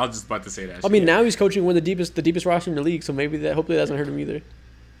 Yeah, I was just about to say that. I mean, now he's coaching one of the deepest roster in the league. So maybe hopefully that doesn't hurt him either.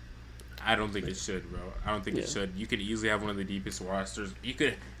 I don't think it should, bro. I don't think it should. You could easily have one of the deepest rosters. You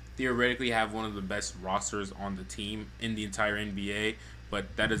could theoretically have one of the best rosters on the team in the entire NBA.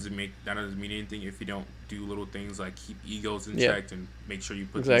 But that doesn't mean anything if you don't do little things like keep egos in check and make sure you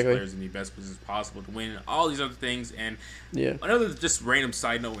put these players in the best positions possible to win, and all these other things. And another just random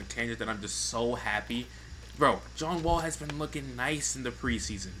side note and tangent that I'm just so happy, bro. John Wall has been looking nice in the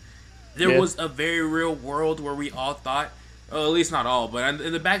preseason. There was a very real world where we all thought, at least not all, but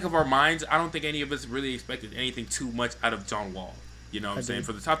in the back of our minds, I don't think any of us really expected anything too much out of John Wall. You know what I'm saying?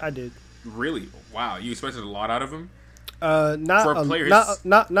 For the top, I did. Really? Wow, you expected a lot out of him? Not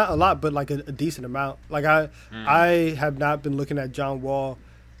a lot, but a decent amount. I have not been looking at John Wall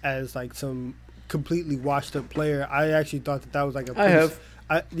as some completely washed up player. I actually thought that was I have.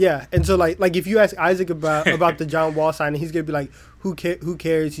 And so if you ask Isaac about the John Wall signing, he's gonna be like, who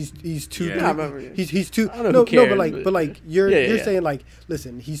cares? He's too. He's too. No, but you're saying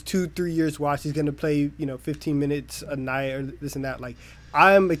listen, he's 2-3 years washed. He's gonna play 15 minutes a night or this and that.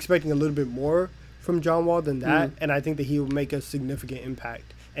 I'm expecting a little bit more from John Wall than that, and I think that he will make a significant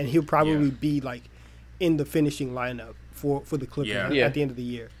impact, and he'll probably be in the finishing lineup for the Clippers at the end of the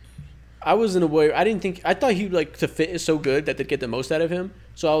year. I was in a way I thought he to fit is so good that they'd get the most out of him.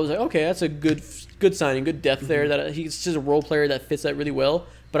 So I was like, okay, that's a good signing, good depth there. That he's just a role player that fits that really well.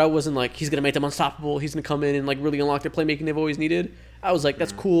 But I wasn't he's gonna make them unstoppable. He's gonna come in and really unlock their playmaking they've always needed. I was like,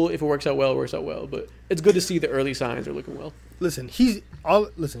 that's cool if it works out well. It works out well. But it's good to see the early signs are looking well. Listen, he's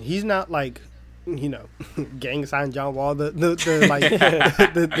not gang sign John Wall, the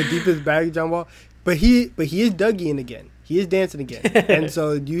deepest bag John Wall, but he is Dougieing again. He is dancing again, and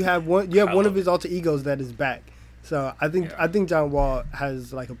so you have one of his alter egos that is back. So I think John Wall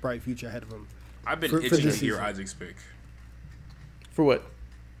has a bright future ahead of him. I've been itching to hear Isaac's pick. For what?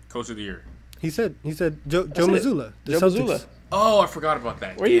 Coach of the year. He said Joe Mazzulla. Joe Mazzulla. Oh, I forgot about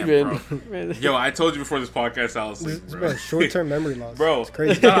that. Where you been? Bro. Yo, I told you before this podcast I was asleep, bro. Short-term memory loss. Bro, it's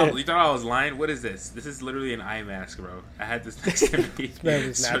crazy. You thought I was lying? What is this? This is literally an eye mask, bro. I had this next to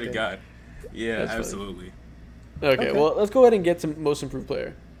me. Swear to God. Yeah, that's absolutely. Okay, well, let's go ahead and get some most improved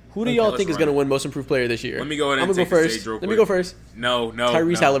player. Who do y'all think is going to win most improved player this year? Let me go ahead and take the stage real quick. Let me go first. No.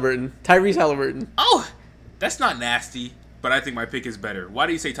 Tyrese Halliburton. Oh, that's not nasty, but I think my pick is better. Why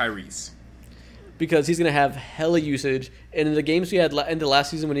do you say Tyrese? Because he's going to have hella usage. And in the games he had ended last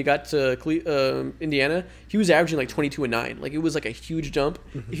season when he got to Indiana, he was averaging 22 and 9. It was a huge jump.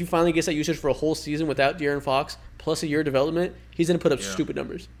 If he finally gets that usage for a whole season without De'Aaron Fox, plus a year of development, he's going to put up stupid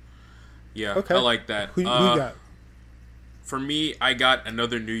numbers. Yeah, okay. I like that. Who you got? For me, I got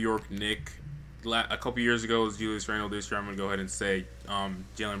another New York Knick. A couple years ago, it was Julius Randle. This year, I'm going to go ahead and say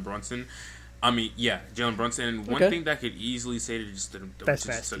Jalen Brunson. Jalen Brunson. And one thing that I could easily say to just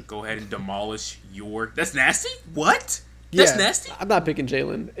to go ahead and demolish your... That's nasty? What? Yeah. That's nasty? I'm not picking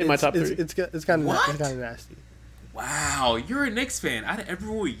Jalen in my top 3. It's kind of nasty. Wow, you're a Knicks fan. Out of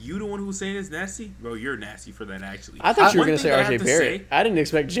everyone, were you the one who was saying it's nasty? Bro, you're nasty for that, actually. I thought you were going to say RJ Barrett. I didn't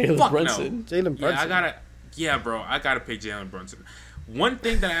expect Jalen Brunson. No. Jalen Brunson. Yeah, bro, I got to pick Jalen Brunson. One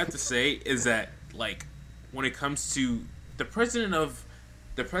thing that I have to say is that, when it comes to the president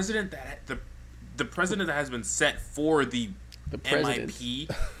that has been set for the MIP.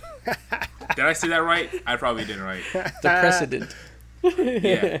 Did I say that right? I probably didn't right. The precedent.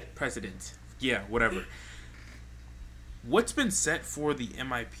 Yeah, president. Yeah, whatever. What's been set for the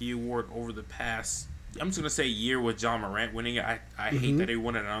MIP award over the past, I'm just going to say year with John Morant winning it. I hate that he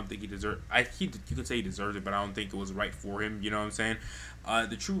won it. I don't think he deserved it. You could say he deserves it, but I don't think it was right for him. You know what I'm saying?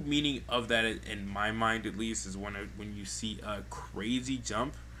 The true meaning of that, in my mind at least, is when you see a crazy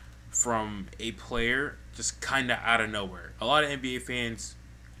jump from a player just kind of out of nowhere. A lot of NBA fans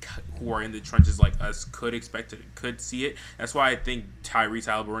who are in the trenches like us could expect it, could see it. That's why I think Tyrese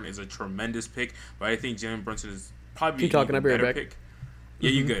Halliburton is a tremendous pick, but I think Jalen Brunson is probably a better pick. Yeah,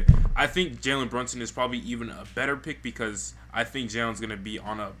 you good. I think Jalen Brunson is probably even a better pick because I think Jalen's going to be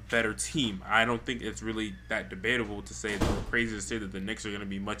on a better team. I don't think it's really that debatable to say, or crazy to say that the Knicks are going to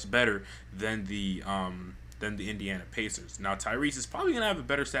be much better than the Indiana Pacers. Now, Tyrese is probably going to have a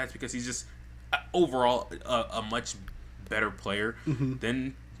better stats because he's just overall a much better player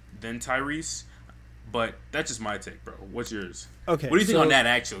than Tyrese. But that's just my take, bro. What's yours? Okay. What do you think on that,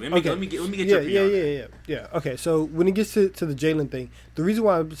 actually? Let me get your opinion. Yeah. Okay, so when it gets to the Jalen thing, the reason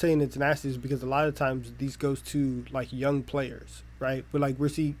why I'm saying it's nasty is because a lot of times these goes to, like, young players, right? But, like, we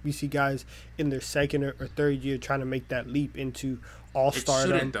see guys in their second or third year trying to make that leap into all-star. It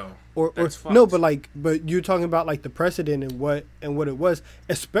shouldn't, though. Or no, but you're talking about, like, the precedent and what it was,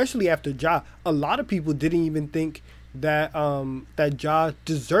 especially after Ja. A lot of people didn't even think that Ja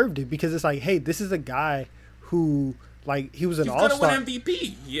deserved it because it's like, hey, this is a guy who, like, he was an all-star. He's gonna win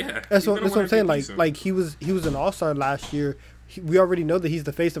MVP. Yeah, that's what I'm saying. Like he was an all-star last year. We already know that he's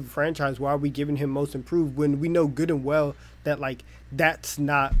the face of a franchise. Why are we giving him most improved when we know good and well that, like, that's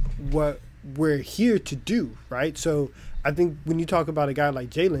not what we're here to do, right? So I think when you talk about a guy like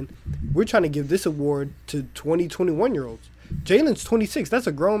Jalen, we're trying to give this award to 21-year-olds. Jalen's 26. That's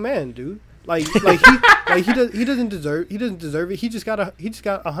a grown man, dude. He doesn't deserve it. He just got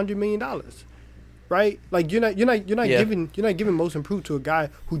 $100 million, right? Like you're not giving most improved to a guy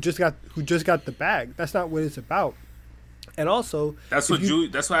who just got the bag. That's not what it's about. And also, that's what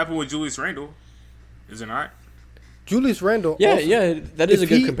happened with Julius Randle, is it not? Julius Randle. Yeah, that is a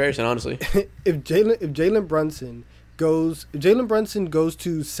good comparison, honestly. If Jalen Brunson goes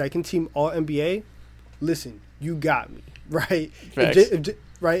to second team All NBA, listen, you got me, right?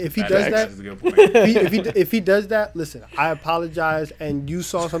 Right, if he does that, if he does that, listen, I apologize, and you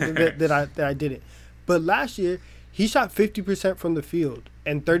saw something that I didn't. But last year, he shot 50% from the field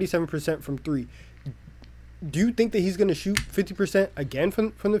and 37% from three. Do you think that he's going to shoot 50% again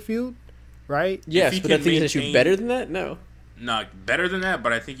from the field? Right? Yes, but I think he's going to shoot better than that. No, better than that.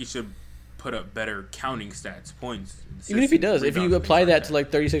 But I think he should put up better counting stats, points. Even if he does, if you apply that to,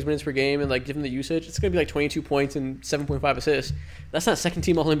 like, 36 minutes per game and, like, give him the usage, it's going to be like 22 points and 7.5 assists. That's not second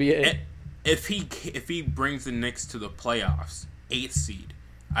team All NBA. If he brings the Knicks to the playoffs, 8th seed,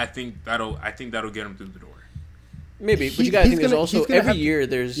 I think that'll get him through the door. Maybe, but you got to think there's also every year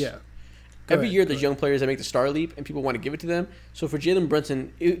there's young players that make the star leap and people want to give it to them. So for Jalen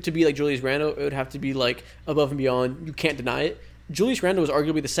Brunson to be like Julius Randle, it would have to be, like, above and beyond. You can't deny it. Julius Randle was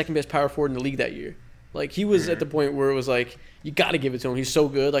arguably the second best power forward in the league that year. Like, he was at the point where it was like, you got to give it to him. He's so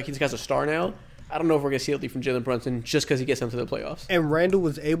good. Like, he's got a star now. I don't know if we're going to see a leap from Jalen Brunson just because he gets them to the playoffs. And Randle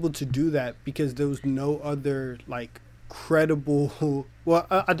was able to do that because there was no other, like, credible. Well,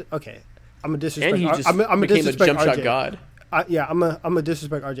 okay, I'm a disrespect. And he just I'm a became a jump RJ. shot god. I'm a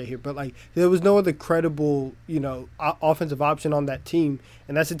disrespect RJ here, but, like, there was no other credible, offensive option on that team,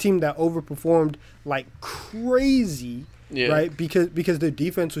 and that's a team that overperformed like crazy, right? Because their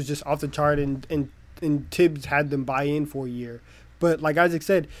defense was just off the chart, and Tibbs had them buy in for a year. But like Isaac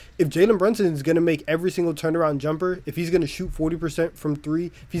said, if Jalen Brunson is going to make every single turnaround jumper, if he's going to shoot 40% from three,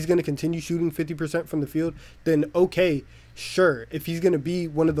 if he's going to continue shooting 50% from the field, then okay, sure. If he's going to be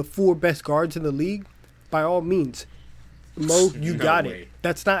one of the 4 best guards in the league, by all means, Mo, you got it.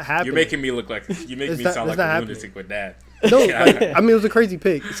 That's not happening. You're making me look like you make me sound like a lunatic with that. No, it was a crazy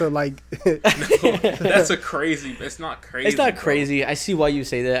pick. So, like, no, that's a crazy. It's not crazy. It's not crazy. I see why you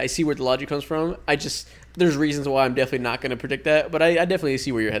say that. I see where the logic comes from. There's reasons why I'm definitely not going to predict that, but I definitely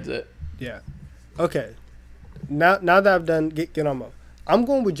see where your head's at. Yeah. Okay. Now that I've done get on Mo, I'm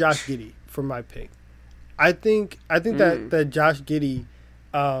going with Josh Giddey for my pick. I think that Josh Giddey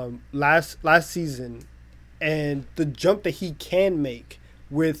last season and the jump that he can make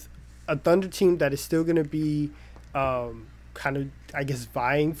with a Thunder team that is still going to be kind of, I guess,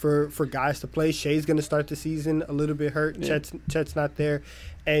 vying for guys to play. Shea's going to start the season a little bit hurt. Yeah. Chet's not there.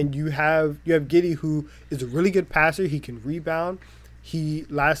 And you have Giddey, who is a really good passer. He can rebound. He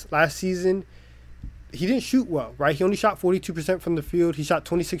last season, he didn't shoot well, right? He only shot 42% from the field. He shot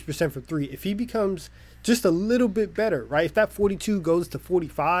 26% from three. If he becomes just a little bit better, right? If that 42 goes to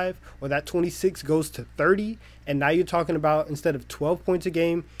 45 or that 26 goes to 30, and now you're talking about instead of 12 points a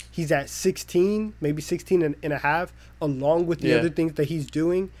game, he's at 16, maybe 16 and a half, along with the other things that he's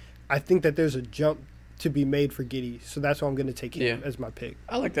doing, I think that there's a jump to be made for Giddey. So that's why I'm going to take him as my pick.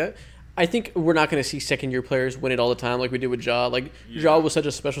 I like that. I think we're not going to see second-year players win it all the time like we did with Ja. Like, Ja was such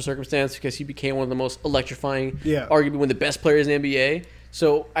a special circumstance because he became one of the most electrifying, arguably one of the best players in the NBA.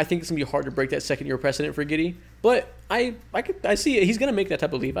 So I think it's going to be hard to break that second-year precedent for Giddey. But I see it. He's going to make that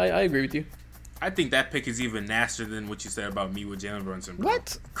type of leap. I agree with you. I think that pick is even nastier than what you said about me with Jalen Brunson. Bro.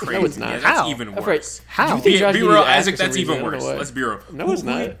 What? Crazy. No, it's not. Yeah, that's How? even That's worse. right. How? Do you think Josh Be Giddey's real, ass Isaac. for some That's reason? even I don't worse. know why. Let's be real. No, it's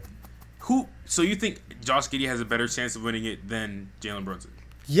not. Who? So you think Josh Giddey has a better chance of winning it than Jalen Brunson?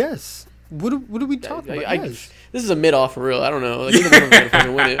 Yes. What are we talking about? Yes. This is a mid-off for real. I don't know. Like, either one of them going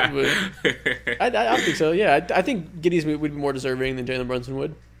to win it, but I think so. Yeah, I think Giddey's would be more deserving than Jalen Brunson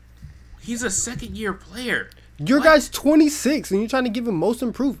would. He's a second-year player. Your guy's 26, and you're trying to give him most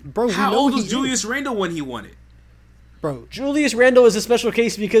improved, bro. How old was Julius Randle when he won it? Bro, Julius Randle is a special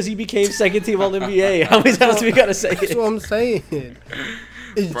case because he became second-team All-NBA. How many times do we gotta say that's it? what I'm saying.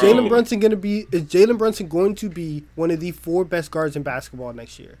 Is Jalen Brunson going to be one of the 4 best guards in basketball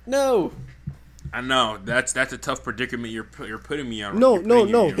next year? No. I know that's a tough predicament you're putting me on. No.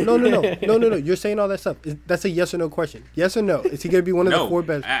 You're saying all that stuff. That's a yes or no question. Yes or no? Is he going to be one of the 4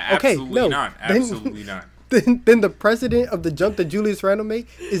 best? Okay, absolutely not. Absolutely not. Then the precedent of the jump that Julius Randle made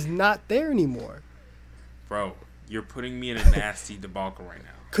is not there anymore. Bro, you're putting me in a nasty debacle right now.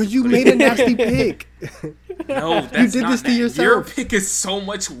 Because you made a nasty pick. No, that's you did this to yourself. Your pick is so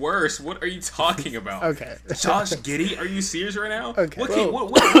much worse. What are you talking about? Okay. Josh Giddey, are you serious right now? Okay.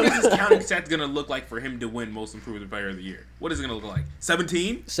 What is this counting stat going to look like for him to win Most Improved Player of the Year? What is it going to look like?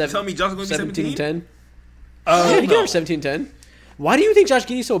 17? Tell me Josh is going to be 17? 17-10. Yeah, he can have 17-10. Why do you think Josh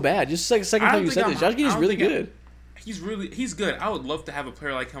Giddey's so bad? Just like the second time you said this. Josh Giddey's really good. He's good. I would love to have a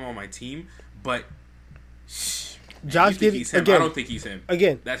player like him on my team, but Josh Giddey again. I don't think he's him.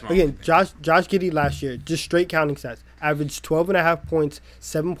 That's my Josh Giddey last year, just straight counting stats, averaged 12.5 points,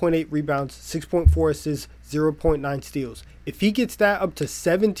 7.8 rebounds, 6.4 assists, 0.9 steals. If he gets that up to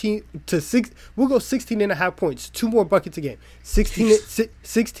 17 to 6, we'll go 16.5 points, 2 more buckets a game.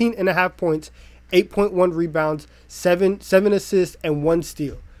 16.5 points, 8.1 rebounds, 7 assists, and 1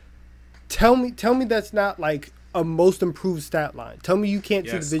 steal. Tell me that's not like a most improved stat line. Tell me you can't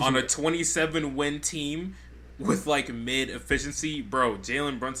see the vision. On a 27-win team with like mid efficiency, bro,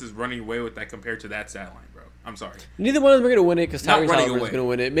 Jalen Brunson's running away with that compared to that stat line, bro. I'm sorry. Neither one of them are going to win it because Not Tyrese running Halliburton's away. going to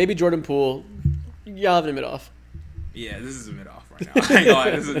win it. Maybe Jordan Poole. Y'all have a mid-off. Yeah, this is a mid-off right now. I ain't gonna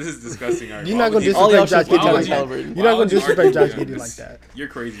lie, this is disgusting. You're not going to All y'all disrespect Josh should- Giddey all like y'all that. should- You're not going to disrespect Josh argue Giddey on like this? that. You're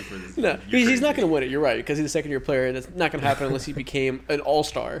crazy for this. No, he's not going to win it. You're right because he's a second-year player, and that's not going to happen unless he became an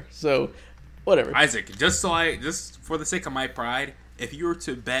all-star. So, whatever. Isaac, just for the sake of my pride, if you were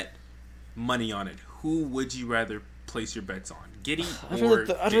to bet money on it, who would you rather place your bets on? Giddey or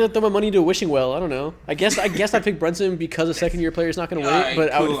I'd rather throw my money into a wishing well. I don't know. I guess I'd pick Brunson because a second-year player is not going to win it,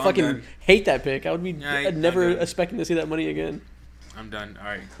 but I cool, would I'm fucking done. hate that pick. I would be Alright, I'd never I'm done. expecting to see that money again. I'm done. All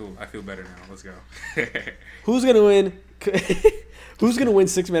right, cool. I feel better now. Let's go. Who's going to win? Who's going to win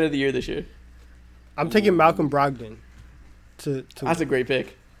Sixth Man of the Year this year? I'm taking Malcolm Brogdon. That's a great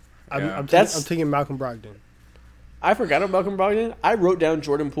pick. I'm That's- taking Malcolm Brogdon. I forgot about Malcolm Brogdon. I wrote down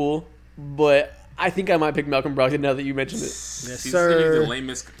Jordan Poole, but I think I might pick Malcolm Brogdon now that you mentioned it. Yes, See, sir.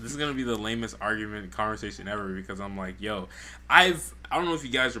 This is gonna be the lamest argument conversation ever because I'm like, yo, I don't know if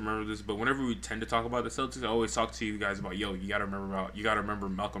you guys remember this, but whenever we tend to talk about the Celtics, I always talk to you guys about, yo, you gotta remember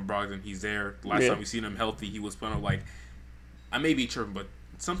Malcolm Brogdon. He's there. Last time we seen him healthy, he was playing like, I may be tripping, but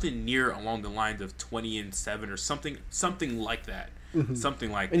something near along the lines of 20-7 or something like that.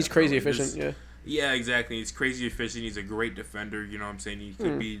 Something like that. And he's crazy bro. efficient, yeah. Yeah, exactly. He's crazy efficient. He's a great defender. You know what I'm saying? He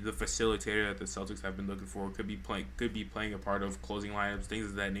could be the facilitator that the Celtics have been looking for. Could be playing a part of closing lineups, things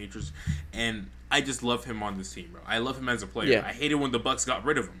of that nature. And I just love him on this team, bro. I love him as a player. Yeah. I hated when the Bucks got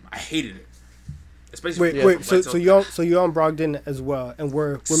rid of him. I hated it. Especially Wait. So you're on Brogdon as well, and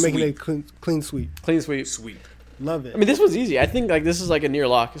we're making a clean sweep. Clean sweep. sweep. Love it. I mean, this one's easy. I think like this is like a near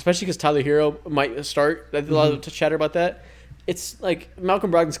lock, especially because Tyler Hero might start. There's a lot of chatter about that. It's like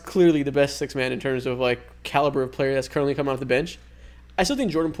Malcolm Brogdon's clearly the best sixth man in terms of like caliber of player that's currently coming off the bench. I still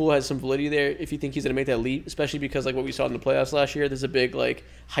think Jordan Poole has some validity there if you think he's going to make that leap, especially because like what we saw in the playoffs last year, there's a big like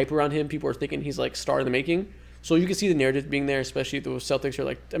hype around him. People are thinking he's like star in the making. So you can see the narrative being there, especially if the Celtics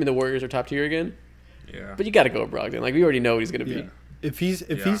are the Warriors are top tier again. Yeah. But you got to go with Brogdon. Like we already know what he's going to be. If he's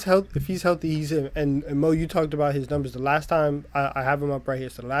healthy, he's in. And Mo, you talked about his numbers. The last time I have him up right here.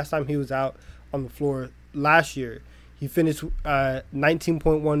 So the last time he was out on the floor last year, he finished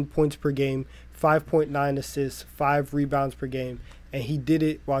 19.1 points per game, 5.9 assists, 5 rebounds per game, and he did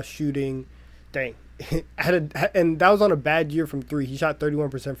it while shooting. Dang, and that was on a bad year from three. He shot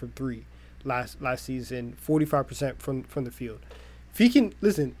 31% from three last season, 45% from the field. If he can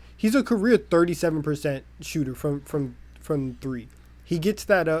listen, he's a career 37% shooter from three. He gets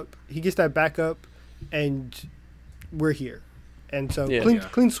that up, he gets that back up, and we're here. And so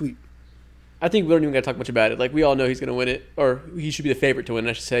clean sweep. I think we don't even got to talk much about it. Like we all know he's going to win it, or he should be the favorite to win.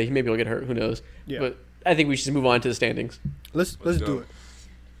 I should say. Maybe he'll get hurt. Who knows? Yeah. But I think we should just move on to the standings. Let's do it.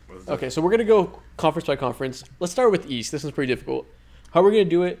 Okay, so we're gonna go conference by conference. Let's start with East. This is pretty difficult. How we're gonna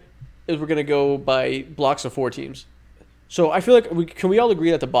do it is we're gonna go by blocks of 4 teams. So I feel like can we all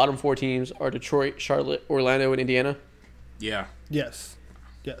agree that the bottom 4 teams are Detroit, Charlotte, Orlando, and Indiana? Yeah. Yes.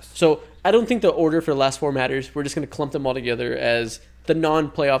 So I don't think the order for the last 4 matters. We're just gonna clump them all together as the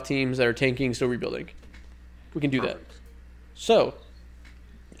non-playoff teams that are tanking, still rebuilding. We can do that. So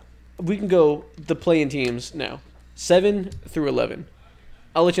we can go the play-in teams now, 7 through 11.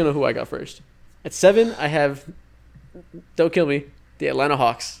 I'll let you know who I got first. At 7, I have, don't kill me, the Atlanta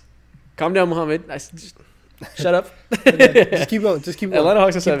Hawks. Calm down, Mohammed. Just shut up. Just keep going. Atlanta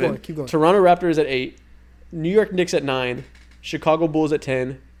Hawks at 7. Keep going. Toronto Raptors at 8. New York Knicks at 9. Chicago Bulls at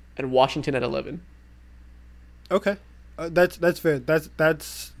 10. And Washington at 11. Okay, that's fair.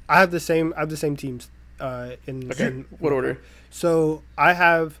 That's I have the same teams. In what order? So I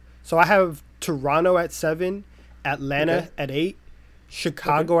have Toronto at 7, Atlanta at 8,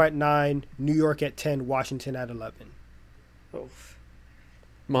 Chicago at 9, New York at 10, Washington at 11. Oh.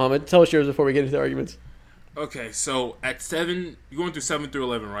 Mohammed, tell us yours before we get into the arguments. Okay, so at 7, you're going through 7 through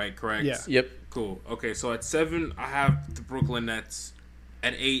 11, right? Correct? Yeah. Yep. Cool. Okay, so at 7, I have the Brooklyn Nets.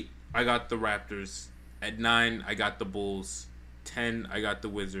 At 8, I got the Raptors. At 9, I got the Bulls. 10, I got the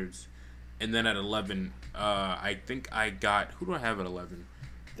Wizards. And then at 11, I think I got... Who do I have at 11?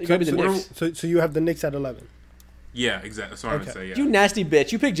 So you have the Knicks at 11. Yeah, exactly. That's what I'm going to say, yeah. You nasty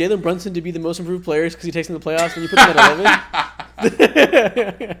bitch. You picked Jalen Brunson to be the most improved players because he takes in the playoffs, and you put him at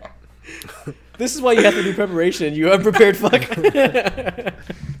 11? This is why you have to do preparation, you unprepared fuck.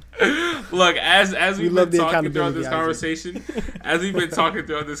 Look, as we've been talking throughout this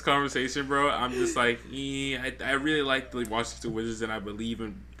conversation, bro, I'm just like, I really like the Washington Wizards, and I believe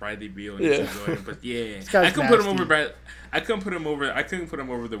in Bradley Beal and Jordan, but I couldn't put him over Brad. I couldn't put him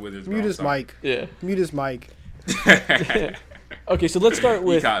over the Wizards. Mute his mic. Yeah. Mute his mic. Okay, so let's start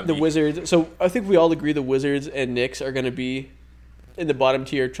with the Wizards. So I think we all agree the Wizards and Knicks are going to be in the bottom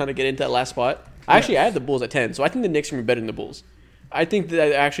tier, trying to get into that last spot. Actually, I have the Bulls at 10, so I think the Knicks are going to be better than the Bulls. I think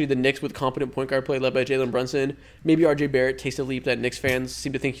that actually the Knicks with competent point guard play led by Jalen Brunson, maybe RJ Barrett takes a leap that Knicks fans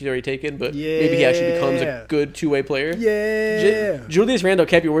seem to think he's already taken, but maybe he actually becomes a good two-way player. Yeah. Julius Randle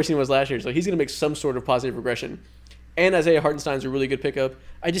can't be worse than he was last year, so he's going to make some sort of positive regression. And Isaiah Hartenstein's a really good pickup.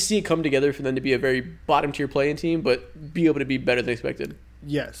 I just see it come together for them to be a very bottom-tier playing team, but be able to be better than expected.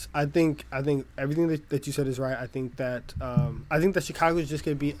 Yes, I think everything that you said is right. I think that Chicago is just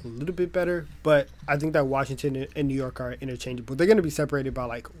going to be a little bit better, but I think that Washington and New York are interchangeable. They're going to be separated by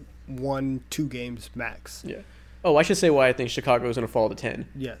like 1-2 games max. Yeah. Oh, I should say why I think Chicago is going to fall to 10.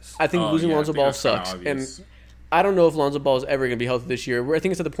 Yes. I think losing Lonzo Ball sucks, and I don't know if Lonzo Ball is ever going to be healthy this year. I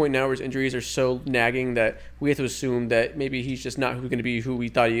think it's at the point now where his injuries are so nagging that we have to assume that maybe he's just not going to be who we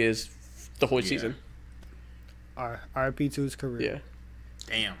thought he is the whole season. RIP to his career. Yeah.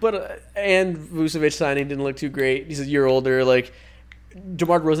 Damn. But and Vucevic signing didn't look too great. He's a year older. Like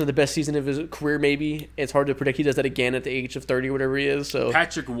DeMar DeRozan had the best season of his career. Maybe it's hard to predict. He does that again at the age of 30, whatever he is. So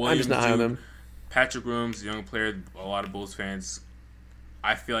Patrick Williams, I'm just not high on him. Patrick Williams, young player. A lot of Bulls fans.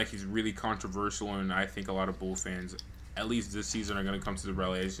 I feel like he's really controversial, and I think a lot of Bulls fans, at least this season, are going to come to the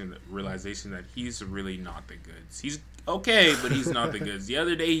realization that he's really not the goods. He's okay, but he's not the goods. The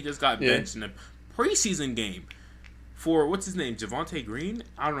other day, he just got benched in a preseason game. For, what's his name, Javonte Green?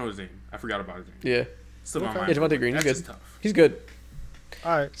 I don't know his name. I forgot about his name. Yeah. Still my mind. Yeah, Javonte Green. That's He's good. Tough. He's good.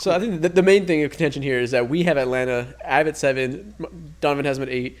 All right. So I think the main thing of contention here is that we have Atlanta. I have at 7. Donovan has them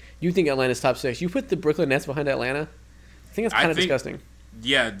at 8. You think Atlanta's top 6. You put the Brooklyn Nets behind Atlanta? I think that's kind of disgusting.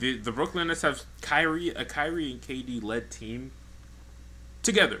 Yeah, the Brooklyn Nets have Kyrie and KD led team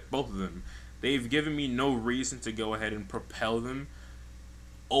together, both of them. They've given me no reason to go ahead and propel them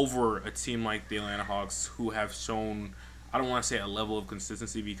over a team like the Atlanta Hawks, who have shown, I don't want to say a level of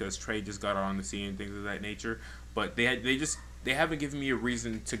consistency because Trey just got on the scene and things of that nature, but they haven't given me a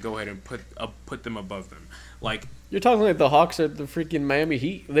reason to go ahead and put them above them. Like, you're talking like the Hawks are the freaking Miami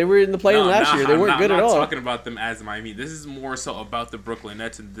Heat. They were in the play-in last year. They weren't good at all. I'm not talking about them as Miami. This is more so about the Brooklyn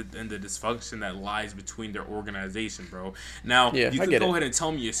Nets and the dysfunction that lies between their organization, bro. Now, you can go ahead and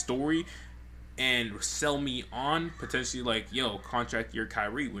tell me a story and sell me on potentially like, yo, contract year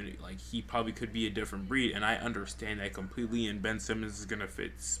Kyrie when like he probably could be a different breed, and I understand that completely. And Ben Simmons is gonna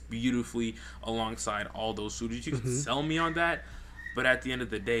fit beautifully alongside all those shooters. You can sell me on that, but at the end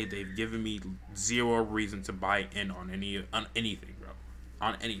of the day, they've given me zero reason to buy in on anything, bro.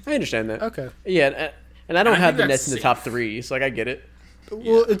 On anything. I understand that. Okay. Yeah, and I don't have the Nets in the top 3, so like I get it.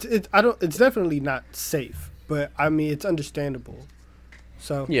 Well, it's definitely not safe, but I mean it's understandable.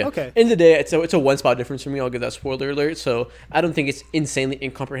 So, yeah. Okay. In the day, it's a one-spot difference for me. I'll give that spoiler alert. So I don't think it's insanely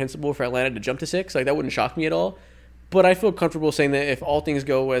incomprehensible for Atlanta to jump to 6. Like, that wouldn't shock me at all. But I feel comfortable saying that if all things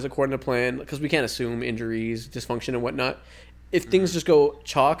go as according to plan, because we can't assume injuries, dysfunction, and whatnot. If things just go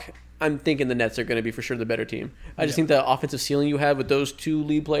chalk, I'm thinking the Nets are going to be for sure the better team. I just think the offensive ceiling you have with those two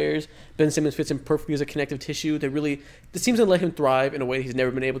lead players, Ben Simmons fits in perfectly as a connective tissue. The team's going to let him thrive in a way he's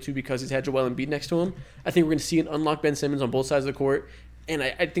never been able to because he's had Joel Embiid next to him. I think we're going to see an unlocked Ben Simmons on both sides of the court, and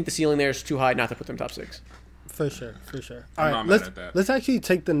I think the ceiling there is too high not to put them top 6. For sure. All right, let's actually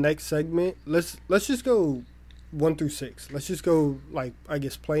take the next segment. Let's just go 1 through 6. Let's just go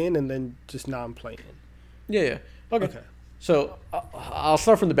playing and then just non-playing. Yeah. Okay. So I'll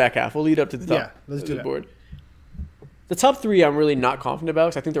start from the back half. We'll lead up to the top. Yeah, let's do that. Board. The top 3 I'm really not confident about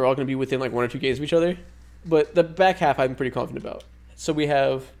because I think they're all going to be within 1 or 2 games of each other. But the back half I'm pretty confident about. So we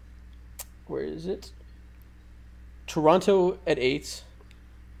have, where is it? Toronto at 8.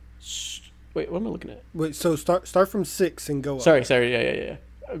 Wait, what am I looking at? Wait, so start from 6 and go up. Sorry. Yeah.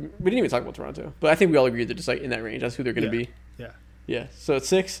 We didn't even talk about Toronto, but I think we all agree they're just in that range. That's who they're going to be. Yeah. So at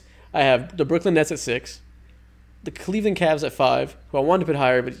 6, I have the Brooklyn Nets at 6. The Cleveland Cavs at 5, who I wanted to put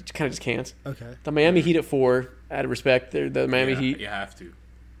higher, but you kind of just can't. Okay. The Miami Heat at 4, out of respect. They're the Miami Heat. You have to.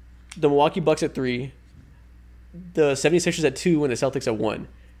 The Milwaukee Bucks at 3. The 76ers at 2, and the Celtics at 1.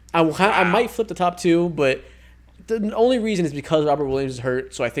 I might flip the top 2, but the only reason is because Robert Williams is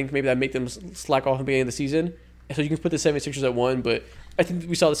hurt, so I think maybe that make them slack off at the beginning of the season. So you can put the 76ers at 1, but I think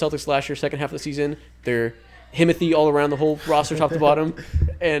we saw the Celtics last year, second half of the season. They're Himothy all around the whole roster, top to bottom.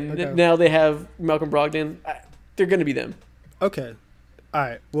 And now they have Malcolm Brogdon. They're going to be them. Okay. All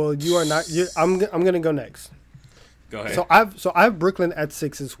right. Well, you are not. I'm going to go next. Go ahead. So I have Brooklyn at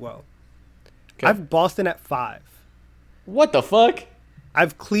 6 as well. Okay. I have Boston at 5. What the fuck? I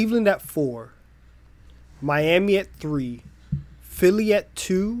have Cleveland at 4. Miami at 3. Philly at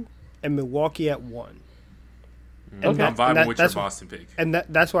 2. And Milwaukee at 1. Okay. I'm vibing with your Boston pick. And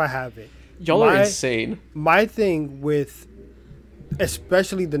that's why I have it. Y'all are insane. My thing with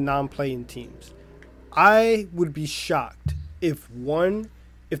especially the non-playing teams, I would be shocked if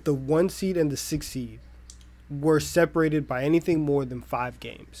the 1 seed and the 6 seed were separated by anything more than 5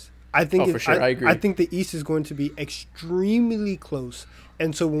 games. I think for sure. I agree. I think the East is going to be extremely close.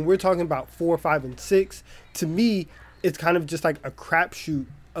 And so when we're talking about 4, 5, and 6, to me, it's kind of just like a crapshoot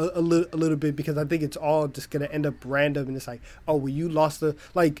a little bit because I think it's all just going to end up random. And it's like, oh, well, you lost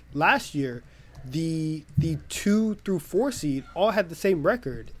last year, the 2 through 4 seed all had the same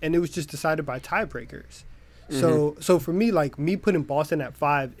record, and it was just decided by tiebreakers. Mm-hmm. So for me, me putting Boston at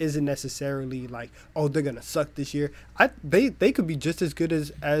 5 isn't necessarily oh, they're gonna suck this year. They could be just as good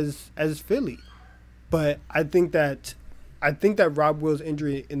as Philly, but I think that Rob Will's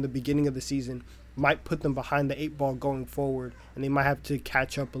injury in the beginning of the season might put them behind the 8 ball going forward, and they might have to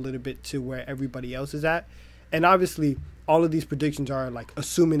catch up a little bit to where everybody else is at. And obviously, all of these predictions are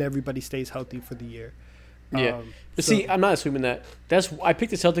assuming everybody stays healthy for the year. Yeah, but see, I'm not assuming that. I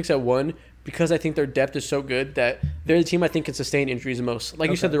picked the Celtics at 1 because I think their depth is so good that they're the team I think can sustain injuries the most. Like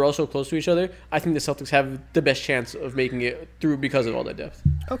you said, they're all so close to each other. I think the Celtics have the best chance of making it through because of all that depth.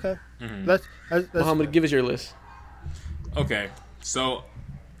 Okay, that's Muhammad, give us your list. Okay, so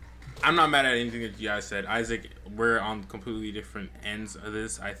I'm not mad at anything that you guys said. Isaac, we're on completely different ends of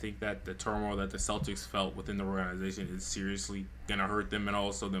this. I think that the turmoil that the Celtics felt within the organization is seriously going to hurt them, and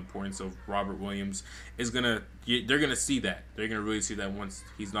also the importance of Robert Williams is they're going to see that. They're going to really see that once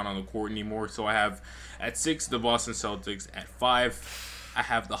he's not on the court anymore. So I have at 6 the Boston Celtics. At 5, I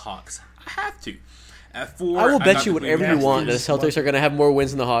have the Hawks. I have to. At 4, I will bet you whatever you want that the Celtics are going to have more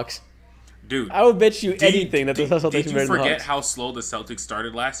wins than the Hawks. Dude, I would bet you anything that the Celtics are better than the Hawks. Did you forget how slow the Celtics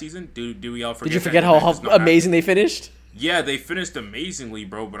started last season? Do we all forget? Did you forget how amazing they finished? Yeah, they finished amazingly,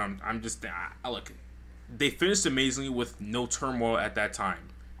 bro. But I'm just look. They finished amazingly with no turmoil at that time,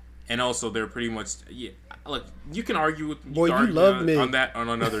 and also they're pretty much Look, you can argue with you love mid on that on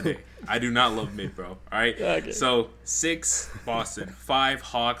another day. I do not love mid, bro. All right. Okay. So 6 Boston, 5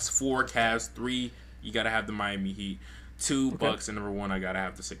 Hawks, 4 Cavs, 3 you gotta have the Miami Heat, 2 Bucks, and number 1 I gotta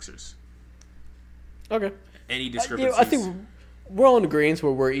have the Sixers. Okay. Any discrepancies? I think we're all in agreement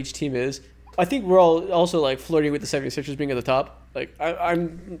where each team is. I think we're all also flirting with the 76ers being at the top. I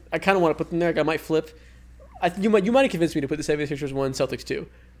kind of want to put them there. I might flip. You might have convinced me to put the 76ers 1, Celtics 2,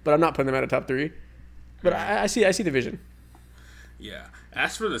 but I'm not putting them at a top 3. But I see the vision. Yeah.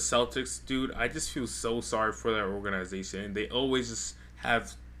 As for the Celtics, dude, I just feel so sorry for that organization. They always just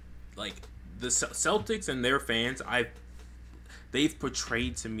have the Celtics and their fans. They've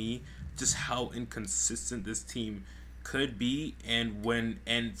portrayed to me just how inconsistent this team could be, and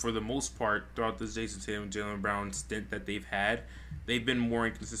for the most part throughout this Jason Tatum, Jaylen Brown stint that they've had, they've been more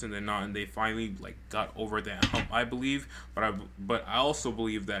inconsistent than not, and they finally got over that hump, I believe. But I also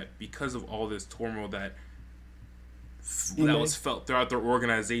believe that because of all this turmoil that that was felt throughout their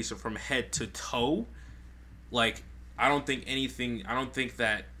organization from head to toe. Like, I don't think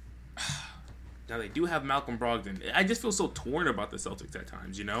that. Now they do have Malcolm Brogdon. I just feel so torn about the Celtics at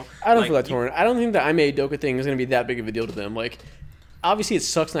times, you know? I don't feel that torn. I don't think the Ime Udoka thing is going to be that big of a deal to them. Like, obviously it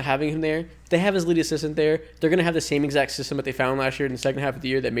sucks not having him there. They have his lead assistant there. They're going to have the same exact system that they found last year in the second half of the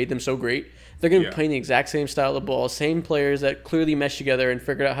year that made them so great. They're going to be playing the exact same style of ball, same players that clearly mesh together and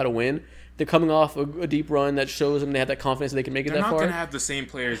figured out how to win. They're coming off a deep run that shows them they have that confidence that they can make it that far. They're not going to have the same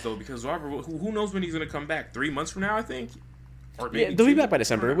players, though, because Robert, who knows when he's going to come back? 3 months from now, I think? Or maybe they'll be back by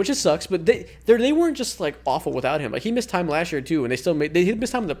December, which just sucks. But they weren't just like awful without him. Like, he missed time last year too, and they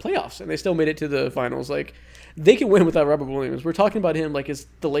missed time in the playoffs, and they still made it to the finals. Like, they can win without Robert Williams. We're talking about him like it's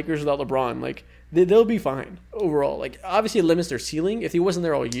the Lakers without LeBron. Like, they'll be fine overall. Like, obviously it limits their ceiling. If he wasn't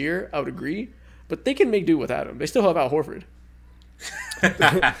there all year, I would agree. But they can make do without him. They still have Al Horford.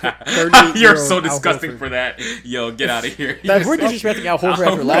 You're so disgusting for that. Yo, get out of here. If we're disrespecting Al Horford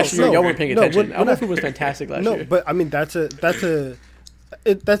after last year, y'all weren't paying attention. Al Horford was fantastic last year. No, but I mean that's a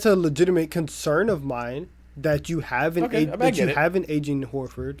legitimate concern of mine that you have an aging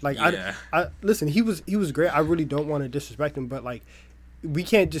Horford. Like, I listen, he was great. I really don't want to disrespect him, but like, we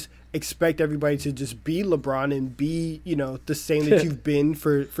can't just expect everybody to just be LeBron and be, you know, the same that you've been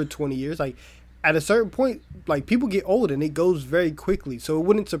for 20 years. Like, at a certain point, like, people get old and it goes very quickly. So it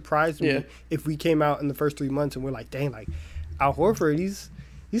wouldn't surprise me if we came out in the first 3 months and we're like, dang, like, Al Horford,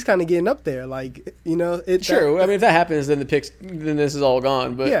 he's kind of getting up there. Like, you know, I mean, if that happens, then then this is all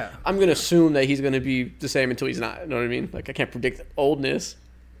gone. But I'm gonna assume that he's gonna be the same until he's not. You know what I mean? Like, I can't predict oldness.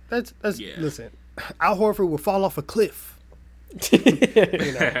 Listen, Al Horford will fall off a cliff.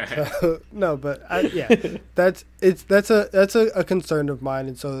 You know, no, but that's a concern of mine,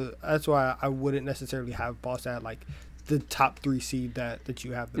 and so that's why I wouldn't necessarily have Boston at like the top 3 seed that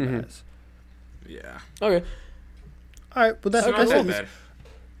you have them as. Yeah. Okay. All right, but that's bad.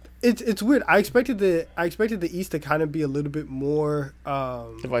 It's weird. I expected the East to kind of be a little bit more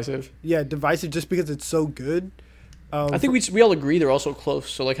divisive. Yeah, divisive, just because it's so good. I think we all agree they're also close.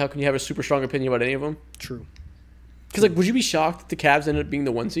 So like, how can you have a super strong opinion about any of them? True. Because, like, would you be shocked if the Cavs ended up being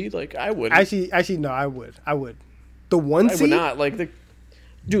the 1 seed? Like, I would. Actually, no, I would. The 1 seed? I would not. Like,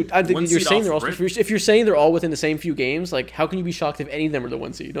 dude, I think you're saying they're all. If you're saying they're all within the same few games, like, how can you be shocked if any of them are the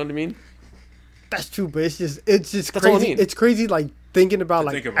 1 seed? You know what I mean? That's true, but it's just That's crazy. All I mean. It's crazy, like, thinking about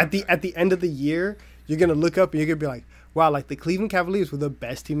like at the end of the year, you're gonna look up and you're gonna be like, wow, like the Cleveland Cavaliers were the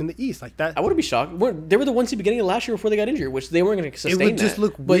best team in the East. Like that, I wouldn't be shocked. They were the 1 seed beginning of last year before they got injured, which they weren't going to sustain. It would just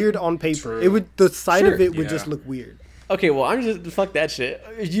look weird on paper. The side of it would just look weird. Okay, well, I'm just fuck that shit.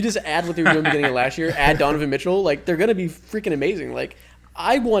 You just add what they were doing beginning of last year, add Donovan Mitchell, like they're gonna be freaking amazing. Like,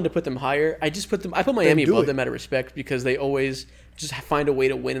 I wanted to put them higher. I put Miami above them out of respect because they always just find a way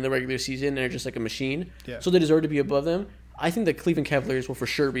to win in the regular season and they're just like a machine. Yeah. So they deserve to be above them. I think the Cleveland Cavaliers will for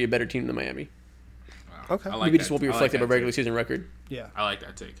sure be a better team than Miami. Wow. Okay. Maybe just won't be reflective of regular season record. Yeah. I like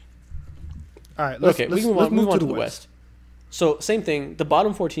that take. All right. Let's move on to the West. So, same thing. The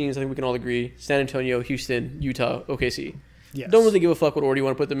bottom 4 teams, I think we can all agree: San Antonio, Houston, Utah, OKC. Yes. Don't really give a fuck what order you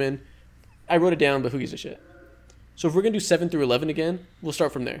want to put them in. I wrote it down, but who gives a shit? So if we're going to do 7 through 11 again, we'll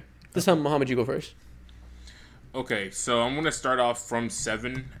start from there. This time, Mohammed, you go first. Okay, so I'm going to start off from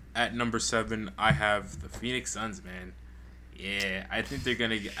 7. At number 7, I have the Phoenix Suns, man. Yeah, I think they're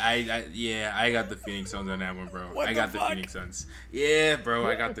going to get... I got the Phoenix Suns on that one, bro. I got the Phoenix Suns. Yeah, bro,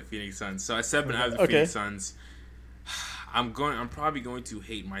 I got the Phoenix Suns. So at 7, I have the Phoenix Suns. I'm probably going to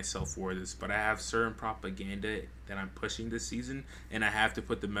hate myself for this, but I have certain propaganda that I'm pushing this season, and I have to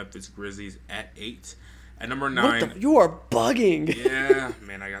put the Memphis Grizzlies at 8. At number 9, you are bugging. Yeah,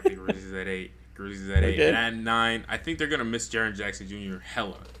 man, I got the Grizzlies at 8. Okay. And at 9, I think they're gonna miss Jaren Jackson Jr.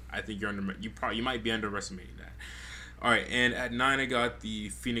 hella. I think you might be underestimating that. All right, and at 9, I got the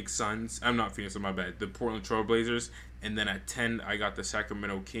Phoenix Suns. I'm not Phoenix, my bad. The Portland Trail Blazers, and then at 10, I got the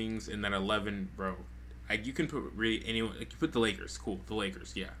Sacramento Kings, and then 11, bro. You can put really anyone. Like, you put the Lakers. Cool. The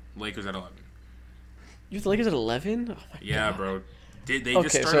Lakers. Yeah. Lakers at 11. You have the Lakers at 11? Oh my God. Bro. They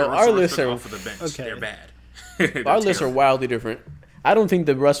just started so our lists are off of the bench. Okay. They're bad. Our lists are wildly different. I don't think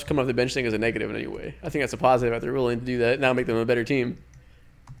the Russ coming off the bench thing is a negative in any way. I think that's a positive if they're willing to do that. Now make them a better team.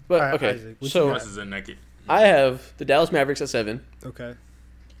 But right, okay, Isaac, so Russ is a naked. I have the Dallas Mavericks at 7. Okay.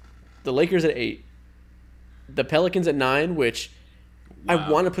 The Lakers at 8. The Pelicans at 9, which. Wow. I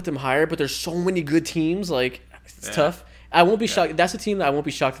want to put them higher, but there's so many good teams. Like, it's tough. I won't be shocked. That's a team that I won't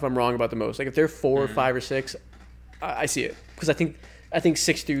be shocked if I'm wrong about the most. Like, if they're 4 or 5 or 6, I see it. Because I think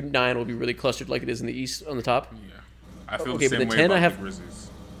 6 through 9 will be really clustered like it is in the East on the top. Yeah. I feel the same way about the Grizzlies.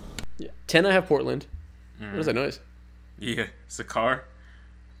 Yeah. 10, I have Portland. What is that noise? Yeah. It's a car.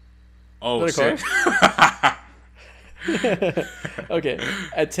 Oh, shit. Okay.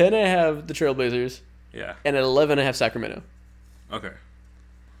 At 10, I have the Trailblazers. Yeah. And at 11, I have Sacramento. Okay.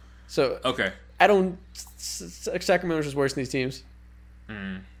 So okay. I don't. Sacramento's just worse than these teams.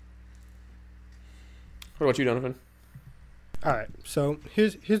 Mm. What about you, Donovan? All right. So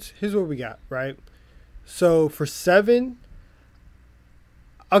here's what we got. Right. So for 7.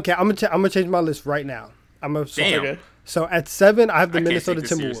 Okay, I'm gonna change my list right now. Damn. So at 7, I have the I Minnesota can't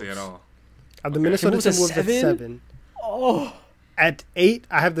take this Timberwolves. seriously at all. I have the Minnesota Timberwolves Timberwolves at 7. Oh. At 8,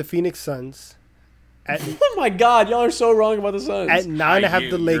 I have the Phoenix Suns. Oh my God, y'all are so wrong about the Suns. At 9, I have the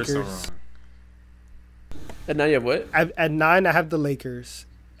You're so Lakers. wrong. At 9, you have what? At 9, I have the Lakers.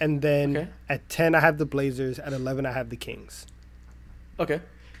 And then Okay. at 10, I have the Blazers. At 11, I have the Kings. Okay.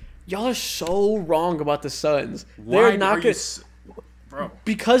 Y'all are so wrong about the Suns. Why They're not are good. Bro.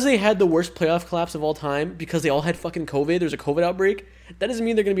 Because they had the worst playoff collapse of all time, because they all had fucking COVID, there's a COVID outbreak, that doesn't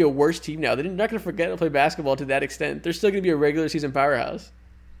mean they're going to be a worse team now. They're not going to forget to play basketball to that extent. They're still going to be a regular season powerhouse.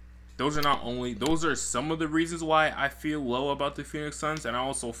 Those are some of the reasons why I feel low about the Phoenix Suns, and I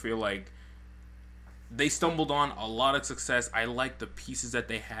also feel like they stumbled on a lot of success. I like the pieces that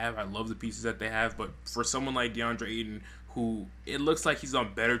they have. I love the pieces that they have, but for someone like DeAndre Ayton, who it looks like he's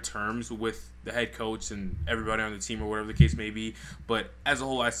on better terms with the head coach and everybody on the team or whatever the case may be, but as a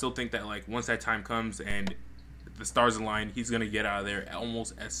whole, I still think that like once that time comes and the stars align, he's going to get out of there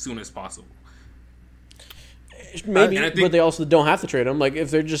almost as soon as possible. Maybe, but they also don't have to trade him. Like,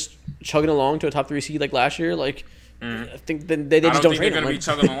 if they're just chugging along to a top 3 seed like last year, like, I think then they just don't trade him. They're going to be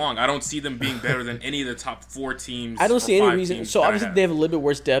chugging along. I don't see them being better than any of the top 4 teams. I don't see any reason. So obviously they have a little bit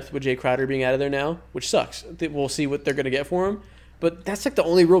worse depth with Jay Crowder being out of there now, which sucks. We'll see what they're going to get for him. But that's like the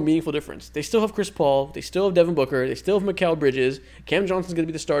only real meaningful difference. They still have Chris Paul. They still have Devin Booker. They still have Mikal Bridges. Cam Johnson's going to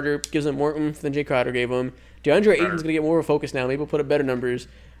be the starter. Gives them more oomph than Jay Crowder gave him. DeAndre Ayton's going to get more of a focus now. Maybe we'll put up better numbers.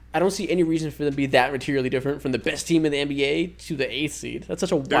 I don't see any reason for them to be that materially different from the best team in the NBA to the 8th seed. That's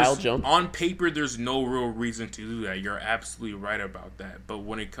such a wild jump. On paper, there's no real reason to do that. You're absolutely right about that. But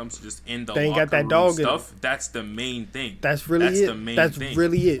when it comes to just in the locker room stuff, that's the main thing. That's really it. The main that's thing.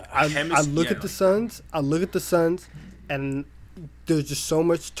 really it. I look at the Suns. I look at the Suns, and there's just so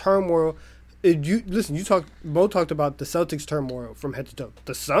much turmoil. You both talked about the Celtics turmoil from head to toe.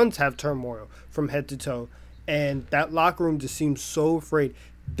 The Suns have turmoil from head to toe, and that locker room just seems so afraid.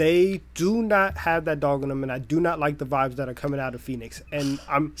 They do not have that dog in them, and I do not like the vibes that are coming out of Phoenix. And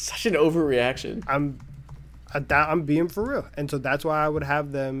I'm such an overreaction. I'm being for real, and so that's why I would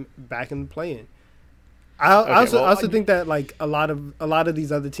have them back in the play-in. I also think that like a lot of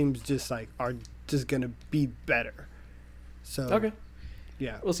these other teams just like are just gonna be better. So okay,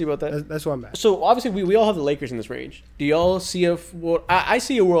 yeah, we'll see about that. That's what I'm at. So obviously we all have the Lakers in this range. Do y'all see I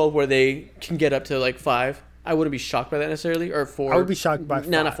see a world where they can get up to like 5. I wouldn't be shocked by that necessarily, or 4. I would be shocked by 5.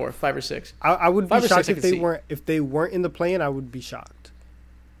 No, not 4, 5 or 6. I would be shocked if they weren't in the play-in. I would be shocked.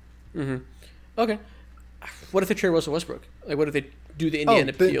 Okay. What if they trade Russell Westbrook? Like, what if they do the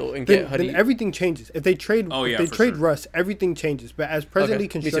Indiana deal and get Huddy? Then everything changes. If they trade, Russ, everything changes. But as presently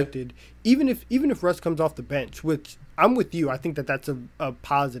constructed, even if Russ comes off the bench, which I'm with you, I think that's a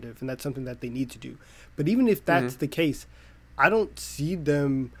positive and that's something that they need to do. But even if that's the case, I don't see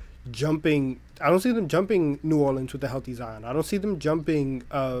them jumping New Orleans with a healthy Zion. I don't see them jumping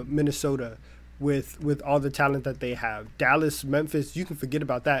Minnesota with all the talent that they have. Dallas, Memphis, you can forget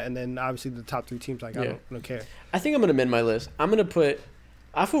about that. And then obviously the top 3 teams, I don't care. I think I'm going to amend my list.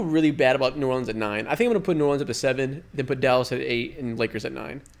 I feel really bad about New Orleans at 9. I think I'm going to put New Orleans up to 7, then put Dallas at 8 and Lakers at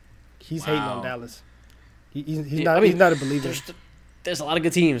 9. He's hating on Dallas. He's not a believer. There's a lot of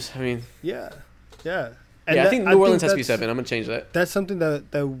good teams. I mean, yeah. And I think New Orleans has to be 7. I'm going to change that. That's something that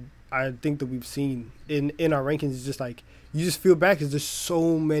I think that we've seen in our rankings. Is just like you just feel bad because there's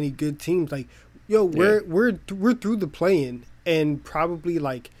so many good teams. Like, yo, we're through the play-in, and probably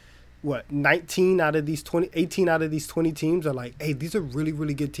like what 18 out of these 20 teams are like, hey, these are really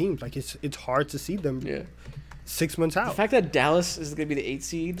really good teams. Like it's hard to see them 6 months out. The fact that Dallas is going to be the 8th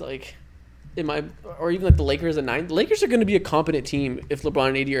seed, like. Or even like the Lakers at 9. The Lakers are going to be a competent team if LeBron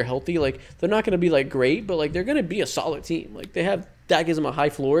and AD are healthy. Like, they're not going to be like great, but like they're going to be a solid team. Like, that gives them a high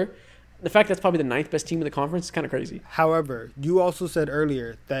floor. The fact that's probably the 9th best team in the conference is kind of crazy. However, you also said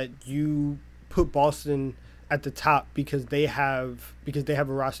earlier that you put Boston at the top because they have a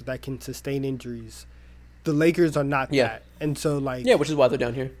roster that can sustain injuries. The Lakers are not that, and so like which is why they're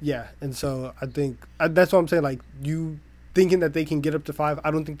down here. Yeah, and so I think that's what I'm saying. Like you. Thinking that they can get up to 5,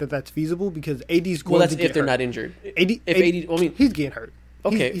 I don't think that that's feasible because AD's going to get hurt. Well, that's if they're not injured. AD, he's getting hurt.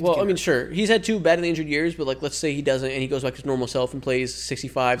 Okay, sure. He's had 2 badly injured years, but like let's say he doesn't and he goes back to his normal self and plays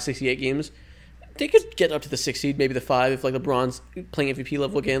 65, 68 games. they could get up to the 6 seed, maybe the 5 if like LeBron's playing MVP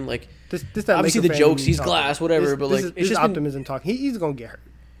level again. Like this obviously the jokes, he's glass, whatever. But like it's just optimism talk. He's gonna get hurt.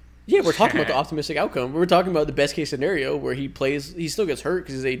 Yeah, we're talking about the optimistic outcome. We're talking about the best case scenario where he plays. He still gets hurt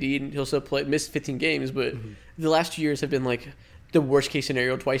because he's AD and he'll still miss 15 games. But the last 2 years have been like the worst case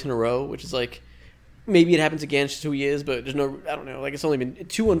scenario twice in a row, which is like maybe it happens again. It's just who he is, but there's no. I don't know. Like it's only been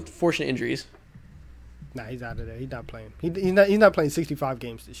 2 unfortunate injuries. Nah, he's out of there. He's not playing. He's not playing 65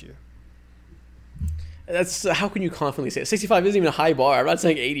 games this year. That's how can you confidently say it? 65 isn't even a high bar. I'm not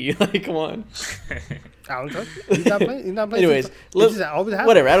saying 80. Like, come on. I don't know. He's not playing. He's not playing. Anyways,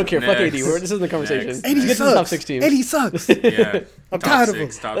 whatever. I don't care. Fuck AD. This isn't the conversation. AD sucks. To the top 6 teams. AD sucks. Yeah, I'm tired of him.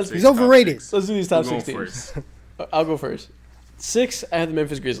 He's overrated. Let's do these top 6 teams. I'll go first. 6, I have the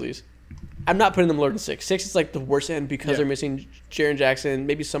Memphis Grizzlies. I'm not putting them lower than 6. 6 is like the worst end because they're missing Jaren Jackson,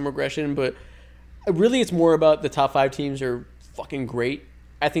 maybe some regression, but really it's more about the top 5 teams are fucking great.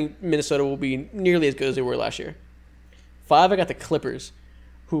 I think Minnesota will be nearly as good as they were last year. 5, I got the Clippers,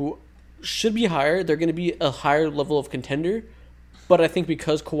 who should be higher. They're going to be a higher level of contender, but I think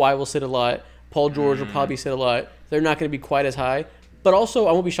because Kawhi will sit a lot, Paul George will probably sit a lot, they're not going to be quite as high. But also,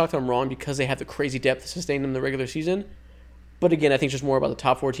 I won't be shocked if I'm wrong because they have the crazy depth to sustain them in the regular season. But again, I think it's just more about the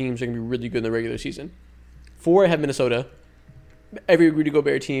top 4 teams are going to be really good in the regular season. 4, I have Minnesota. Every Rudy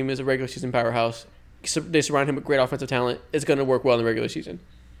Gobert team is a regular season powerhouse. They surround him with great offensive talent. It's going to work well in the regular season.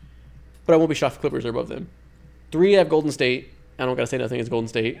 But I won't be shocked if Clippers are above them. 3, I have Golden State. I don't got to say nothing against Golden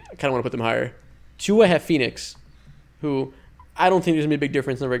State. I kind of want to put them higher. 2, I have Phoenix, who I don't think there's going to be a big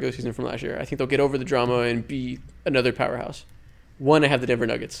difference in the regular season from last year. I think they'll get over the drama and be another powerhouse. 1, I have the Denver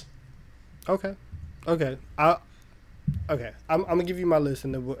Nuggets. Okay. I'm gonna give you my list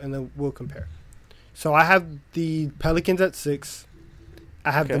and then we'll compare. So I have the Pelicans at 6.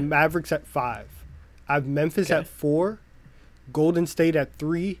 I have the Mavericks at 5. I have Memphis at 4, Golden State at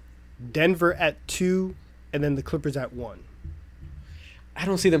 3, Denver at 2, and then the Clippers at 1. I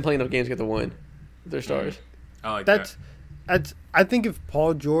don't see them playing enough games to get the 1 with their stars. I like that. I think if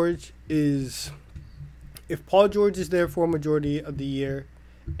Paul George is there for a majority of the year,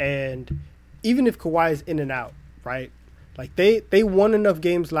 and even if Kawhi is in and out, right? Like they won enough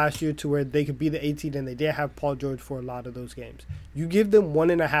games last year to where they could be the 8 seed, and they did have Paul George for a lot of those games. You give them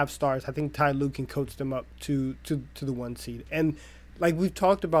 1.5 stars, I think Ty Lue can coach them up to the 1 seed. And like we've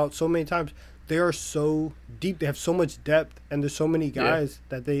talked about so many times, they are so deep. They have so much depth, and there's so many guys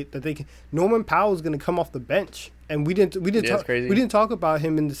that they can. Norman Powell is going to come off the bench, and we didn't talk about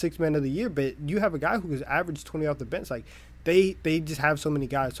him in the 6th man of the year. But you have a guy who has averaged 20 off the bench. Like they just have so many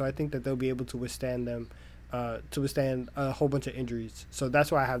guys, so I think that they'll be able to withstand them. To withstand a whole bunch of injuries. So that's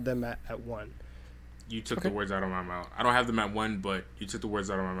why I have them at 1. You took the words out of my mouth. I don't have them at 1, but you took the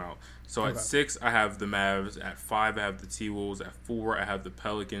words out of my mouth. So at 6, I have the Mavs. At 5, I have the T-Wolves. At 4, I have the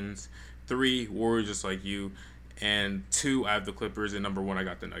Pelicans. 3, Warriors just like you. And 2, I have the Clippers. And number 1, I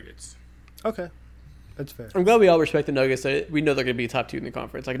got the Nuggets. Okay. That's fair. I'm glad we all respect the Nuggets. We know they're going to be top 2 in the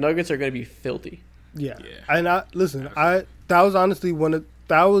conference. Like, Nuggets are going to be filthy. Yeah. And that was honestly one of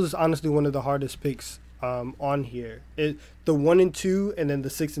the hardest picks on here. The 1 and 2 and then the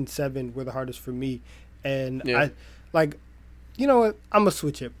 6 and 7 were the hardest for me. And I like, you know what? I'm gonna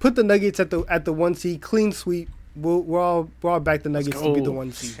switch it. Put the Nuggets at the 1 seed, clean sweep. We're all back the Nuggets to be the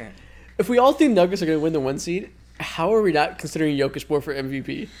 1 seed. If we all think Nuggets are gonna win the 1 seed, how are we not considering Jokic more for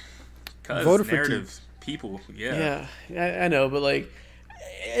MVP? Because narratives, people, Yeah, I know, but like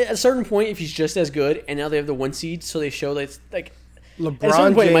at a certain point, if he's just as good, and now they have the 1 seed, so they show that it's like.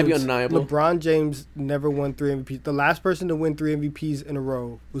 LeBron might be undeniable. LeBron James never won 3 MVPs. The last person to win 3 MVPs in a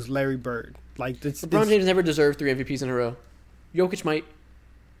row was Larry Bird. LeBron James never deserved 3 MVPs in a row. Jokic might.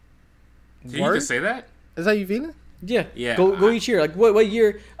 Did you just say that? Is that how you feeling? Yeah. Go each year. Like what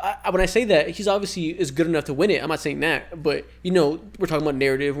year? When I say that, he's obviously is good enough to win it. I'm not saying that, but we're talking about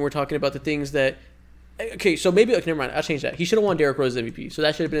narrative and we're talking about the things that. Okay, so maybe never mind. I'll change that. He should have won Derrick Rose MVP, so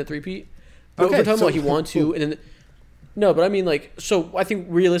that should have been a 3-peat. But we're talking about he won 2, and then. No, but I mean, so I think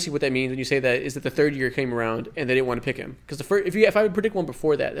realistically what that means when you say that is that the 3rd year came around and they didn't want to pick him. Because if I would predict one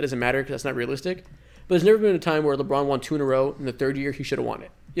before that doesn't matter because that's not realistic. But there's never been a time where LeBron won 2 in a row and the 3rd year he should have won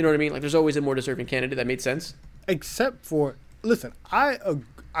it. You know what I mean? Like, there's always a more deserving candidate that made sense. Except for, listen, I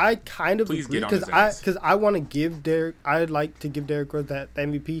kind of agree because I want to give Derrick. I'd like to give Derrick Rose that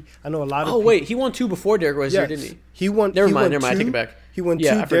MVP. I know a lot of. Wait, he won 2 before Derrick Rose here, didn't he? He won. Never mind. I take it back. He won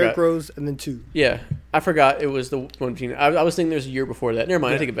 2, Derrick Rose, and then 2. Yeah, I forgot it was the one between. I was thinking there's a year before that. Never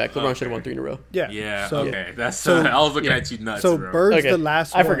mind. I take it back. LeBron should have won 3 in a row. Yeah. Okay. I was looking at you nuts. So bro. Bird's the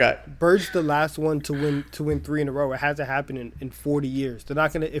last. I forgot. Bird's the last one to win 3 in a row. It hasn't happened in 40 years. They're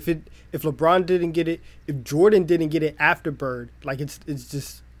not gonna if LeBron didn't get it, if Jordan didn't get it after Bird, like it's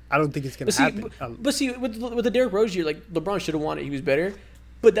just I don't think it's going to happen. But see, with the Derrick Rose year, like LeBron should have won it. He was better.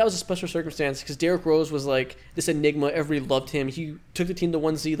 But that was a special circumstance because Derrick Rose was like this enigma. Everybody loved him. He took the team to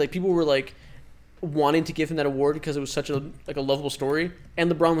 1 seed. Like people were like wanting to give him that award because it was such a lovable story.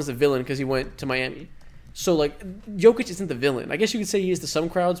 And LeBron was the villain because he went to Miami. So like Jokic isn't the villain. I guess you could say he is to some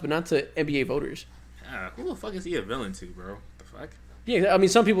crowds, but not to NBA voters. Who the fuck is he a villain to, bro? The fuck? Yeah, I mean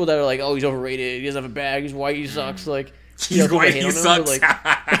some people that are like, oh, he's overrated. He doesn't have a bag. He's white. He sucks. Like. He's white, he sucks.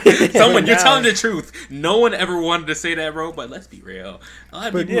 Like, someone, you're telling the truth. No one ever wanted to say that, bro. But let's be real. A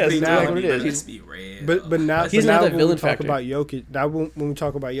lot of people think what it is. Let's be real. But now, he's not that villain factor. About Jokic, now when we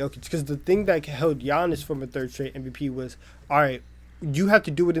talk about Jokic, because the thing that held Giannis from a third straight MVP was, all right, you have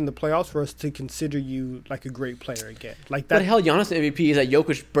to do it in the playoffs for us to consider you like a great player again. Like that. What held Giannis MVP is that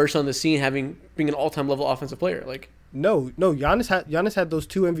Jokic burst on the scene, being an all-time level offensive player. Like. No. Giannis had those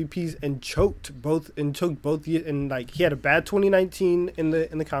 2 MVPs and choked both years, and like he had a bad 2019 in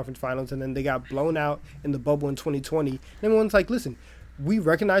the conference finals, and then they got blown out in the bubble in 2020. And everyone's like, listen, we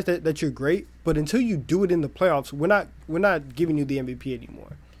recognize that you're great, but until you do it in the playoffs, we're not giving you the MVP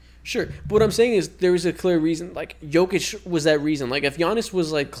anymore. Sure, but what I'm saying is there was a clear reason. Like Jokic was that reason. Like if Giannis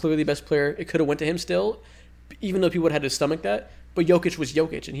was like clearly best player, it could have went to him still, even though people would have had to stomach that. But Jokic was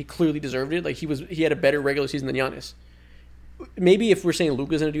Jokic, and he clearly deserved it. Like he had a better regular season than Giannis. Maybe if we're saying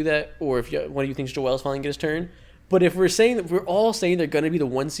Luka's going to do that, or if one of you thinks Joel's finally going to get his turn. But if we're all saying they're going to be the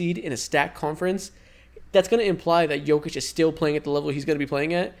 1 seed in a stacked conference, that's going to imply that Jokic is still playing at the level he's going to be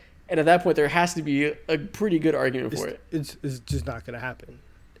playing at. And at that point, there has to be a pretty good argument for it. It's just not going to happen.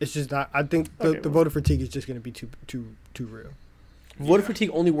 It's just not. I think the voter fatigue is just going to be too real. Voter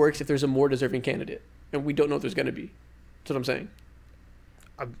fatigue only works if there's a more deserving candidate, and we don't know if there's going to be. That's what I'm saying.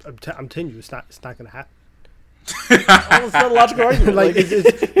 I'm telling you, it's not going to happen. It's not a logical argument. Like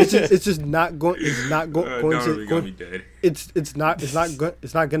it's just not going. It's not going to be dead. It's not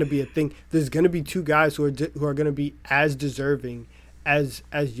going to be a thing. There's going to be 2 guys who are going to be as deserving as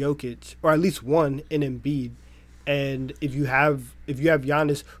Jokic, or at least one in Embiid. And if you have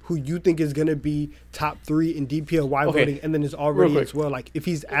Giannis, who you think is going to be top 3 in DPOY voting, and then is already as well, like if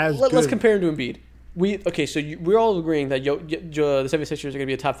he's as good. Let's compare him to Embiid. We're all agreeing that the 76ers are going to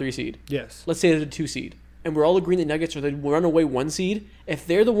be a top 3 seed. Yes. Let's say they're the 2 seed. And we're all agreeing the Nuggets are the runaway 1 seed. If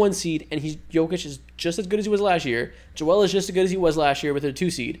they're the 1 seed and Jokic is just as good as he was last year, Joel is just as good as he was last year with a 2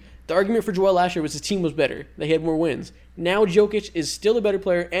 seed. The argument for Joel last year was his team was better. They had more wins. Now Jokic is still a better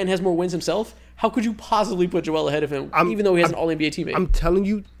player and has more wins himself. How could you possibly put Joel ahead of him, even though he has an All-NBA teammate? I'm telling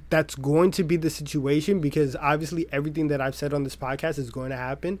you, that's going to be the situation because obviously everything that I've said on this podcast is going to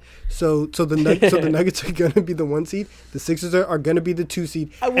happen. So the Nuggets are going to be the 1 seed. The Sixers are going to be the 2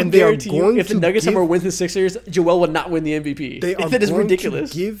 seed. I will guarantee you, if the Nuggets have more wins than the Sixers, Joel would not win the MVP. That is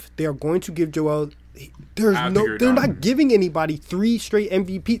ridiculous. They are going to give Joel. They're not giving anybody 3 straight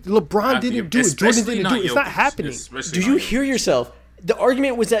MVP. LeBron didn't do it. Jordan didn't do it. It's not happening. Do you hear yourself? The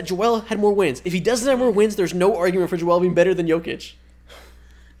argument was that Joel had more wins. If he doesn't have more wins, there's no argument for Joel being better than Jokic.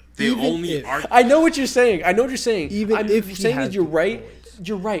 I know what you're saying. Even I'm if saying that you're right.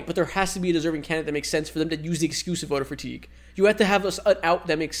 You're right, but there has to be a deserving candidate that makes sense for them to use the excuse of voter fatigue. You have to have an out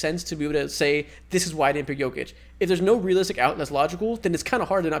that makes sense to be able to say, this is why I didn't pick Jokic. If there's no realistic out that's logical, then it's kind of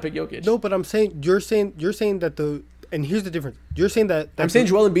hard to not pick Jokic. No, but I'm saying, you're saying that and here's the difference. You're saying that I'm saying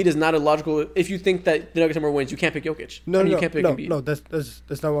Joel Embiid is not a logical. If you think that the Nuggets have more wins, you can't pick Jokic. You can't pick Embiid. No, that's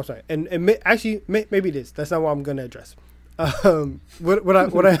not what I'm saying. And actually, maybe it is. That's not what I'm going to address. What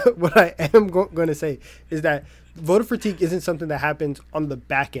I am going to say is that voter fatigue isn't something that happens on the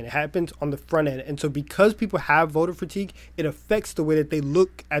back end. It happens on the front end. And so because people have voter fatigue, it affects the way that they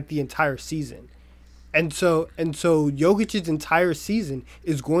look at the entire season. And so Jokic's entire season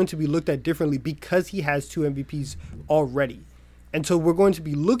is going to be looked at differently because he has 2 MVPs already. And so we're going to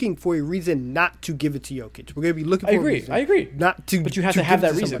be looking for a reason not to give it to Jokic. We're going to be looking for a reason. I agree. Not to, but you have to have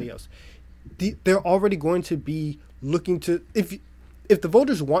that reason. Somebody else. They're already going to be looking to if the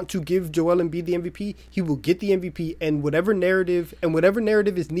voters want to give Joel Embiid the MVP, he will get the MVP, and whatever narrative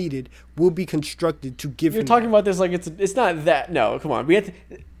is needed will be constructed to give him. You're talking about this like it's not that. No, come on.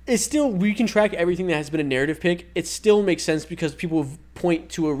 We can track everything that has been a narrative pick. It still makes sense because people point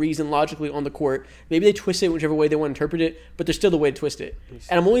to a reason logically on the court. Maybe they twist it whichever way they want to interpret it, but there's still the way to twist it.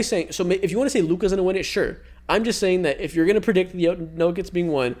 And I'm only saying, so if you want to say Luka's going to win it, sure. I'm just saying that if you're going to predict the Nuggets being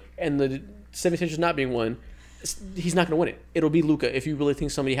one and the 76ers not being one, he's not going to win it. It'll be Luka if you really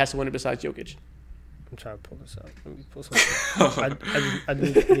think somebody has to win it besides Jokic. I'm trying to pull this up. Let me pull something. I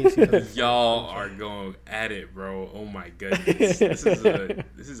need to see that. Y'all are going at it, bro. Oh my goodness. This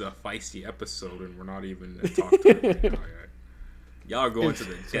is a feisty episode, and we're not even talking to it. Y'all are going to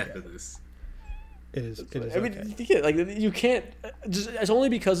the depth of this. It is. It is. I mean, you can't. Just it's only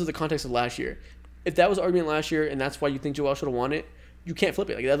because of the context of last year. If that was the argument last year, and that's why you think Joel should have won it, you can't flip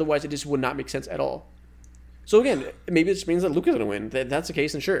it. Like otherwise, it just would not make sense at all. So again, maybe it just means that Luka's gonna win. If that's the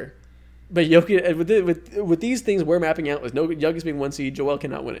case, then sure. But Jokic, with these things we're mapping out, with Jokic being 1 seed, Joel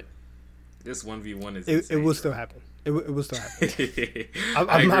cannot win it. This 1v1 is. It will still happen. It will still happen.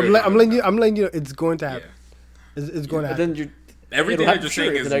 I'm letting you know it's going to happen. Yeah. It's going to happen. Everything you're just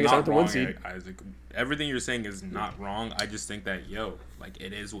saying is not wrong, Isaac. Everything you're saying is not wrong. I just think that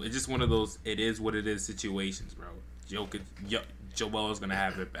it's just one of those it is what it is situations, bro. Joel is gonna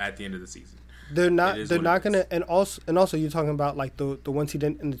have it at the end of the season. They're not gonna, and also you're talking about like the 1 seed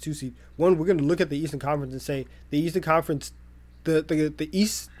and the 2 seed. One, we're gonna look at the Eastern Conference and say the Eastern Conference, the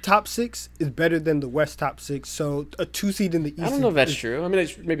East top 6 is better than the West top 6. So a 2 seed in the East. I don't know if that's true. I mean,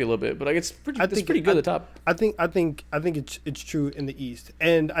 it's maybe a little bit, but like it's pretty good at the top. I think it's true in the East,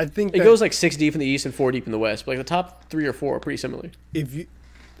 and I think it goes like 6 deep in the East and 4 deep in the West. But like the top 3 or 4 are pretty similar.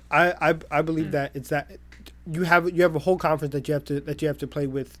 I believe that it's that. You have a whole conference that you have to play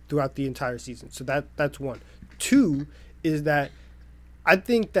with throughout the entire season. So that's one. 2 is that I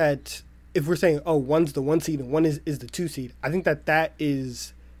think that if we're saying one's the 1 seed and one is the 2 seed, I think that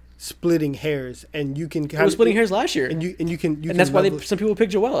is splitting hairs, and you can kind of splitting hairs last year, and you can that's why some people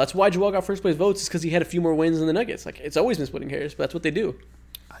pick Joel. That's why Joel got first place votes, is because he had a few more wins than the Nuggets. Like it's always been splitting hairs, but that's what they do.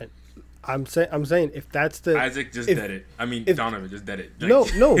 I'm saying if that's the Isaac just did it. I mean, Donovan just did it. No,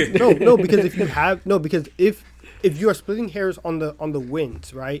 because if you are splitting hairs on the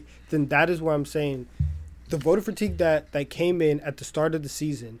wins, right? Then that is where I'm saying the voter fatigue that came in at the start of the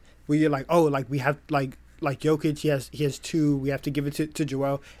season, where you're like, we have like Jokic, he has 2, we have to give it to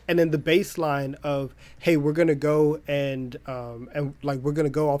Joel, and then the baseline of, hey, we're gonna go and we're gonna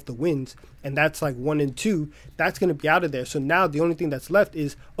go off the wins, and that's like 1 and 2, that's gonna be out of there. So now the only thing that's left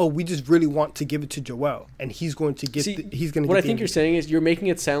is, we just really want to give it to Joel, and he's going to get. What I think you're saying is you're making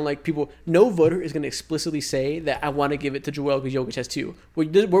it sound like no voter is going to explicitly say that I want to give it to Joel because Jokic has 2.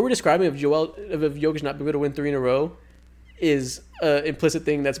 What we're describing of Jokic not being able to win 3 in a row is an implicit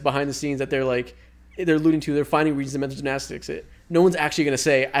thing that's behind the scenes that they're alluding to. They're finding reasons in mental gymnastics. No one's actually going to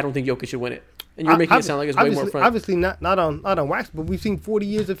say, I don't think Jokic should win it. And you're making it sound like it's way more fun. Obviously not on wax, but we've seen 40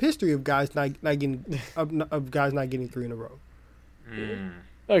 years of history of guys not getting 3 in a row.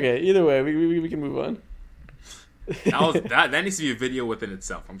 Okay, either way, we can move on. That needs to be a video within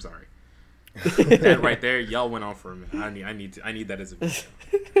itself. I'm sorry. That right there, y'all went on for a minute. I need that as a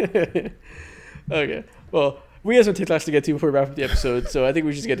video. Okay, well, we have some TikToks to get to before we wrap up the episode, so I think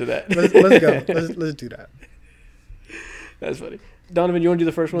we should get to that. Let's go. Let's do that. That's funny. Donovan, you want to do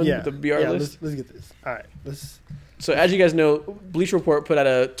the first one? Yeah. The BR list? Let's get this. All right. So as you guys know, Bleacher Report put out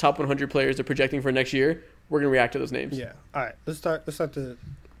a top 100 players they're projecting for next year. We're going to react to those names. Yeah. All right. Let's start the...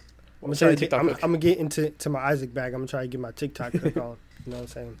 I'm going to get into my Isaac bag. I'm going to try to get my TikTok cook on. You know what I'm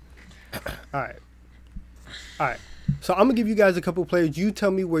saying? All right. So I'm going to give you guys a couple players. You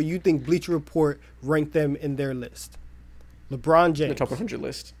tell me where you think Bleacher Report ranked them in their list. LeBron James. The top 100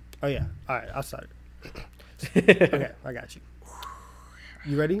 list. Oh, yeah. All right. I'll start. Okay. I got you.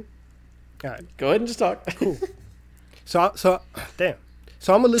 You ready? All right. Go ahead and just talk. Cool. So damn.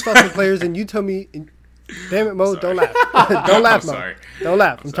 So I'm going to list off some players, and you tell me... Damn it, Mo! Don't laugh. Don't laugh, Mo. Sorry. Don't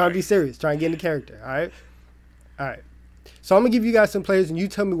laugh. I'm trying to be serious. Trying to get into character. All right. So I'm gonna give you guys some players, and you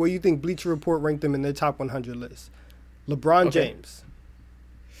tell me where you think Bleacher Report ranked them in their top 100 list. LeBron James.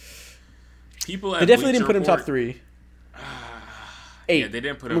 They definitely didn't put him top 3. 8. Yeah, they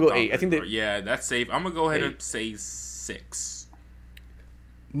didn't put him. I'm gonna go 8. I think yeah, that's safe. I'm gonna go ahead and say 6.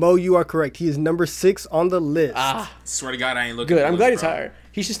 Mo, you are correct. He is number 6 on the list. Swear to God, I ain't looking. Good. I'm glad he's higher.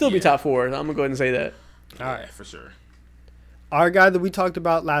 He should still be top 4. I'm gonna go ahead and say that. All right, for sure. Our guy that we talked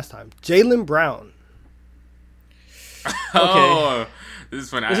about last time, Jaylen Brown. Okay, this is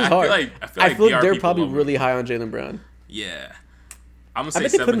funny. This is hard. I feel like they're probably really high on Jaylen Brown. Yeah, I'm gonna say I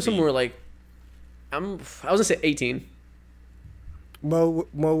bet 17. they put him somewhere like I was gonna say 18. Mo,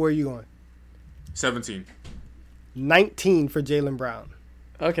 where are you going? 17. 19 for Jaylen Brown.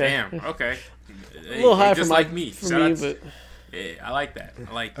 Okay. Damn. Okay. A little high for me. But yeah, I like that.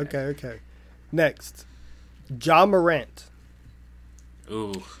 Okay. Next, Ja Morant.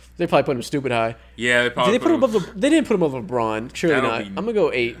 Ooh. They probably put him stupid high. Yeah, they probably put him above. They didn't put him above LeBron. Surely not. I'm gonna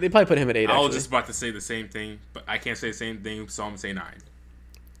go 8. They probably put him at 8. I was just about to say the same thing, but I can't say the same thing, so I'm gonna say 9.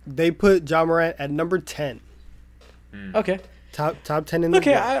 They put Ja Morant at number 10. Okay. Top 10 in the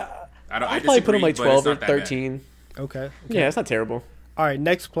Okay, I'd probably put him like 12 or 13. Okay. Yeah, it's not terrible. All right,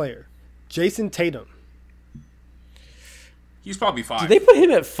 next player, Jason Tatum. He's probably 5. Did they put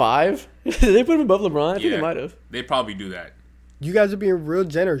him at 5? Did they put him above LeBron? I think they might have. They probably do that. You guys are being real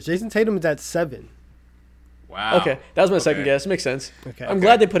generous. Jason Tatum is at 7. Wow. Okay, that was my second guess. Makes sense. Okay. I'm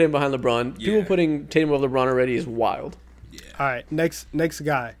glad they put him behind LeBron. Yeah. People putting Tatum over LeBron already is wild. Yeah. All right, next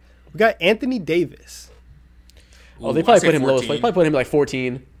guy. We got Anthony Davis. Oh, they probably put him lowest. They probably put him like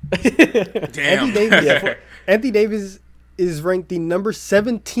 14. Damn. Anthony Davis is ranked the number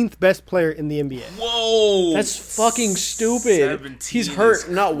 17th best player in the NBA. Whoa. That's fucking stupid. He's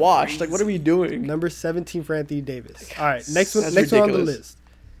hurt, not washed. Like, what are we doing? Number 17 for Anthony Davis. All right, next one on the ridiculous. list.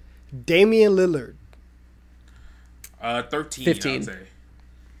 Damian Lillard. 13. 15. I would say.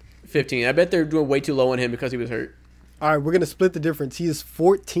 15. I bet they're doing way too low on him because he was hurt. All right, we're going to split the difference. He is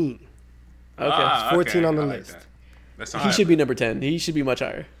 14. Okay. 14 on the I list. That. That's not He should be number 10. He should be much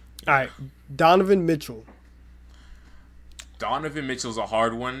higher. All right, Donovan Mitchell. Donovan Mitchell's a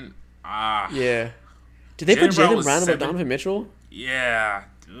hard one. Yeah. Did they put Jaylen Brown Jaylen was Brown over 7. Donovan Mitchell? Yeah.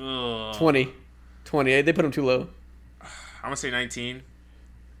 Ugh. 20. They put him too low. I'm gonna say 19.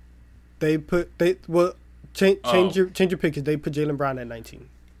 Change your pick. They put Jaylen Brown at 19.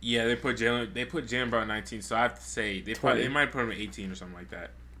 Yeah, they put Jaylen Brown at 19. So I have to say they might put him at 18 or something like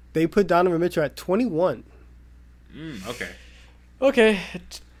that. They put Donovan Mitchell at 21. Okay. Okay.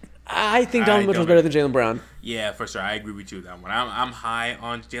 I think Donovan Mitchell's better than Jaylen Brown. Yeah, for sure. I agree with you with that one. I'm high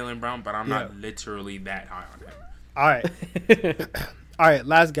on Jaylen Brown, but I'm not literally that high on him. All right. All right,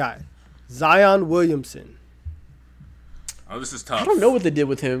 last guy. Zion Williamson. Oh, this is tough. I don't know what they did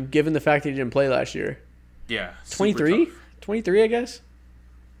with him, given the fact that he didn't play last year. Yeah. 23? 23, I guess?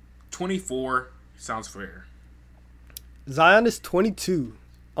 24 sounds fair. Zion is 22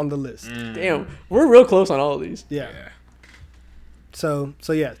 on the list. Damn. We're real close on all of these. Yeah. So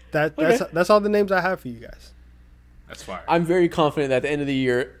yeah, that's all the names I have for you guys. That's fire. I'm very confident that at the end of the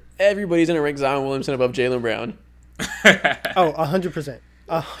year, everybody's going to rank Zion Williamson above Jaylen Brown. Oh, 100%.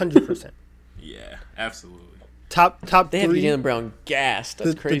 100%. Yeah, absolutely. Top They have three. Jaylen Brown gassed.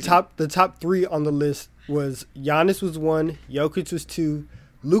 That's crazy. The top three on the list was Giannis was 1, Jokic was 2,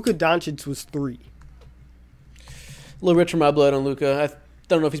 Luka Doncic was 3. A little rich for my blood on Luka. I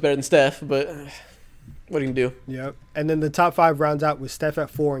don't know if he's better than Steph, but what are you going to do? Yep. And then the top 5 rounds out with Steph at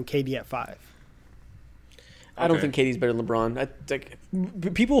 4 and KD at 5. I don't think KD's better than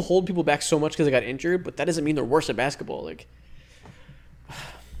LeBron. People hold people back so much because they got injured, but that doesn't mean they're worse at basketball. Like,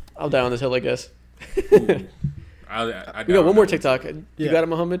 I'll die on this hill, I guess. We got one more TikTok. You got it,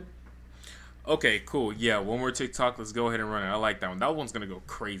 Muhammad? Okay, cool. Yeah, one more TikTok. Let's go ahead and run it. I like that one. That one's going to go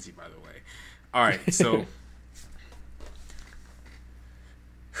crazy, by the way. All right, so...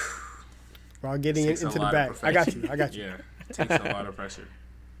 We're all getting into the bag. I got you. Yeah, it takes a lot of pressure.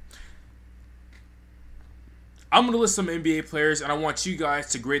 I'm going to list some NBA players, and I want you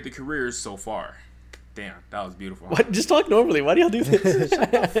guys to grade the careers so far. Damn, that was beautiful. What? Just talk normally. Why do y'all do this?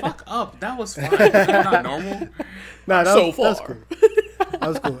 Shut the fuck up. That was fine. That's not normal. Nah, that was cool. That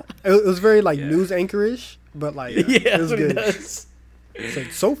was cool. It was very news anchorish, but it was good. It's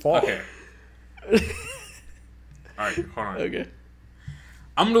like, so far. Okay. All right, hold on. Okay.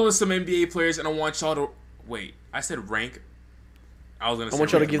 I'm going to list some NBA players, and I want y'all to... Wait, I said rank. I want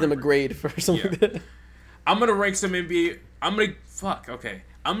y'all to give them a grade for something. Yeah. I'm going to rank some NBA... I'm going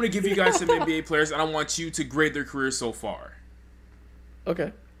to give you guys some NBA players, and I want you to grade their careers so far.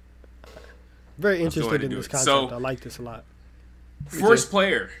 Okay. Very interested in this concept. So, I like this a lot. First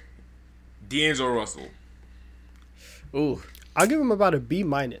player, D'Angelo Russell. Ooh. I'll give him about a B-.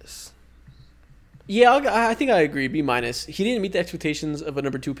 Yeah, I think I agree. B-. He didn't meet the expectations of a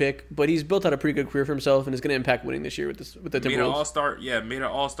number 2 pick, but he's built out a pretty good career for himself and is going to impact winning this year with the Timberwolves. Made an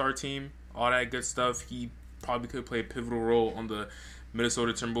all-star team, all that good stuff. He probably could play a pivotal role on the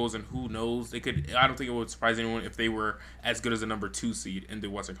Minnesota Timberwolves, and who knows? They could. I don't think it would surprise anyone if they were as good as a number 2 seed in the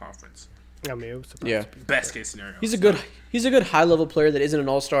Western Conference. I mean, it was best case scenario. He's a good high level player that isn't an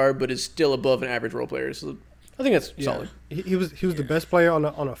all-star, but is still above an average role player. So I think that's solid. He was the best player on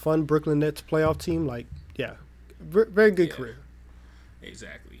a fun Brooklyn Nets playoff team. Very good career.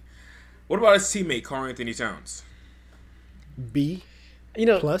 Exactly. What about his teammate Karl-Anthony Towns? B.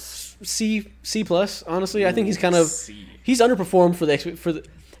 Plus C plus. Honestly, I think he's kind of he's underperformed for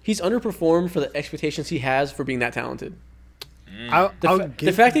the expectations he has for being that talented.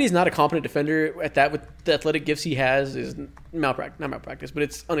 The fact that he's not a competent defender at that with the athletic gifts he has is not malpractice, but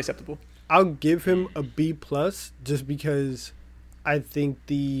it's unacceptable. I'll give him a B plus just because I think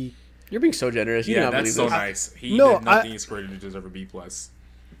You're being so generous. You that's so nice. He did nothing he's created to deserve a B plus.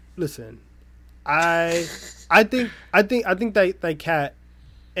 Listen, I think that cat,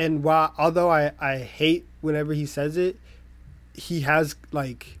 and although I hate whenever he says it, he has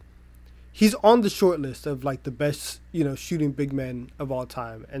he's on the short list of like the best, shooting big men of all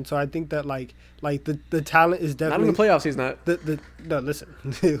time. And so I think that like the talent is definitely not in the playoffs. He's not. No, listen,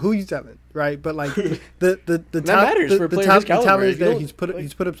 who you telling, right? But like the that matters for a player his caliber. The talent is there.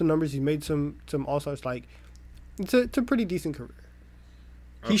 He's put up some numbers. He's made some All-Stars. Like it's a pretty decent career.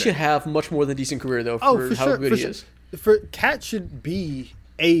 He should have much more than a decent career though for how good he is. For Cat should be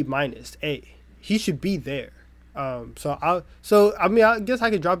A-. He should be there. I guess I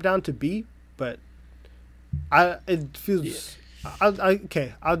could drop down to B, but it feels I'll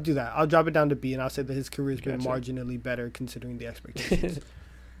do that. I'll drop it down to B, and I'll say that his career has been marginally better considering the expectations.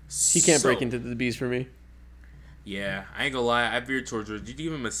 He can't break into the B's for me. Yeah, I ain't gonna lie. I veered towards George. Did you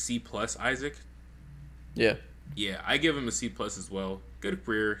give him a C+, Isaac? Yeah. Yeah, I give him a C+ as well. Good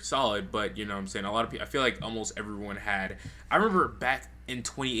career, solid, but you know what I'm saying? A lot of people, I feel like almost everyone had. I remember back in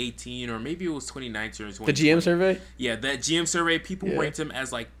 2018, or maybe it was 2019 or 2020. The GM survey? Yeah, that GM survey, people ranked him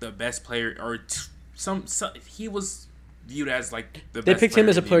as like the best player, or he was viewed as like the best player. They picked him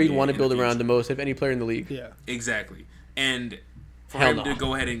as a player you'd want to build around the most of any player in the league. Yeah. Exactly. And for him to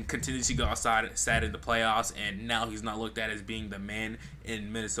go ahead and continue to go outside in the playoffs, and now he's not looked at as being the man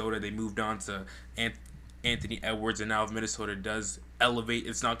in Minnesota. They moved on to Anthony Edwards, and now if Minnesota does elevate,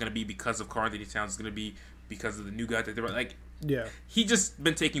 it's not going to be because of Karl-Anthony Towns. It's going to be because of the new guy that they're like. Yeah, he just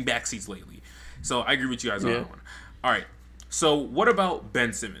been taking backseats lately. So I agree with you guys on that one. All right. So what about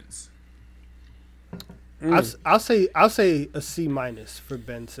Ben Simmons? I'll say a C- for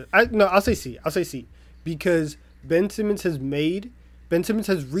Ben Simmons. I'll say C because Ben Simmons has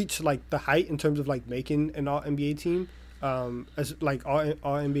reached like the height in terms of like making an All NBA team, as like all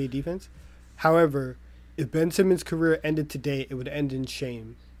NBA defense. However, if Ben Simmons' career ended today, it would end in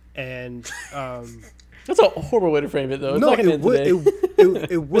shame, and that's a horrible way to frame it, though. It's no, not gonna it would. End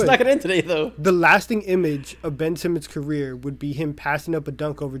it would. It's not going to end today, though. The lasting image of Ben Simmons' career would be him passing up a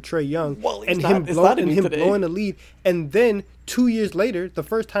dunk over Trae Young him blowing a lead. And then 2 years later, the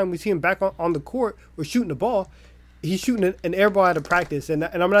first time we see him back on the court or shooting the ball, he's shooting an air ball out of practice. And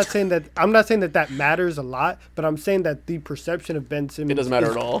I'm not saying that matters a lot, but I'm saying that the perception of Ben Simmons, it doesn't matter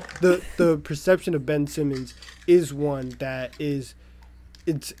at all. The perception of Ben Simmons is one that is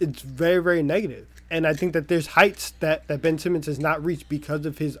it's very, very negative. And I think that there's heights that Ben Simmons has not reached because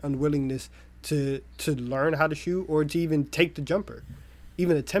of his unwillingness to learn how to shoot or to even take the jumper,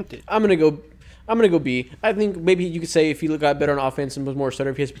 even attempt it. I'm gonna go B. I think maybe you could say if he got better on offense and was more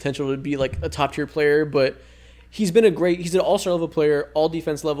assertive, he has potential to be like a top tier player. But he's an all-star level player, all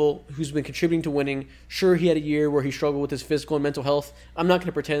defense level, who's been contributing to winning. Sure, he had a year where he struggled with his physical and mental health. I'm not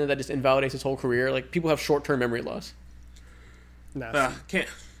gonna pretend that just invalidates his whole career. Like, people have short-term memory loss.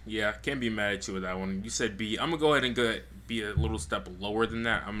 Can't be mad at you with that one. You said B. I'm gonna go ahead and be a little step lower than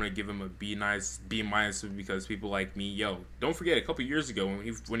that. I'm gonna give him a B minus because people like me. Don't forget a couple years ago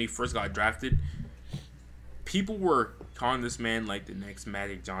when he first got drafted, people were calling this man like the next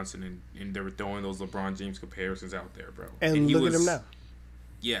Magic Johnson, and they were throwing those LeBron James comparisons out there, bro. And look at him now.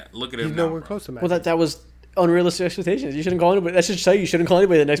 Yeah, look at him now. He's nowhere close to Magic. Well, that was unrealistic expectations. You shouldn't call anybody. That should tell you shouldn't call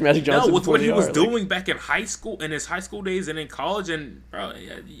anybody the next Magic Johnson. No, with what he was doing back in high school, in his high school days, and in college, and bro,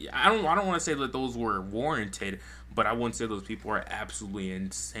 I don't want to say that those were warranted, but I wouldn't say those people are absolutely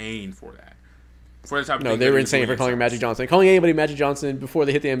insane for that. For the type of no, they were insane for calling Magic Johnson. Calling anybody Magic Johnson before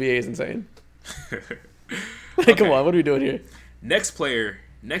they hit the NBA is insane. Okay. Come on, what are we doing here? Next player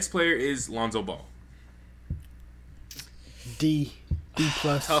is Lonzo Ball. D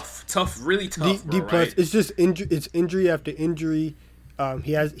plus. Tough, really tough. D plus. Right? It's just injury. It's injury after injury.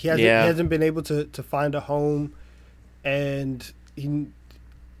 He hasn't been able to find a home, and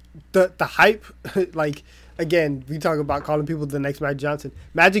the hype. Like, again, we talk about calling people the next Magic Johnson.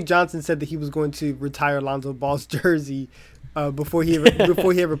 Magic Johnson said that he was going to retire Lonzo Ball's jersey before he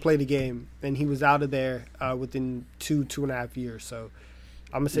ever played a game, and he was out of there within 2.5 years. So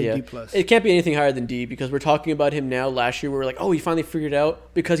I'm gonna say D plus. It can't be anything higher than D because we're talking about him now. Last year we were like, oh, he finally figured it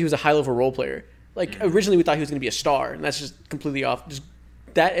out because he was a high level role player. Like, originally we thought he was gonna be a star, and that's just completely off. Just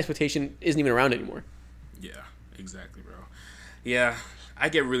that expectation isn't even around anymore. Yeah, exactly, bro. Yeah, I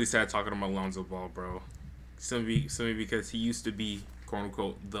get really sad talking about Lonzo Ball, bro. Simply because he used to be quote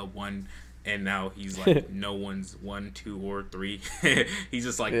unquote the one, and now he's like no one's 1, 2, or 3. He's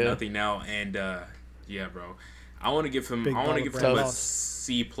just like nothing now, and yeah, bro. I want to give him a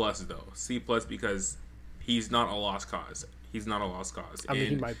C plus though. C plus because he's not a lost cause. I mean,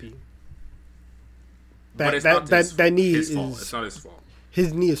 he might be. But it's not his fault. It's not his fault.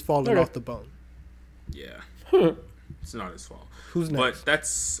 His knee is falling off the bone. Yeah. It's not his fault. Who's next? But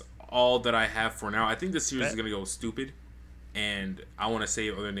that's all that I have for now. I think this series is going to go stupid, and I want to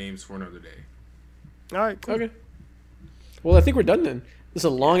save other names for another day. All right, cool. Okay. Well, I think we're done then. This is a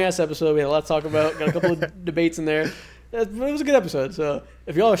long ass episode. We had a lot to talk about. Got a couple of debates in there. It was a good episode. So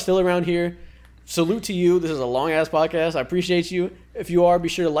if y'all are still around here, salute to you. This is a long ass podcast. I appreciate you. If you are, be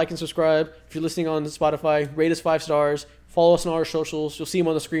sure to like and subscribe. If you're listening on Spotify, rate us 5 stars. Follow us on our socials. You'll see them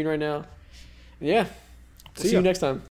on the screen right now. And yeah, we'll see you next time.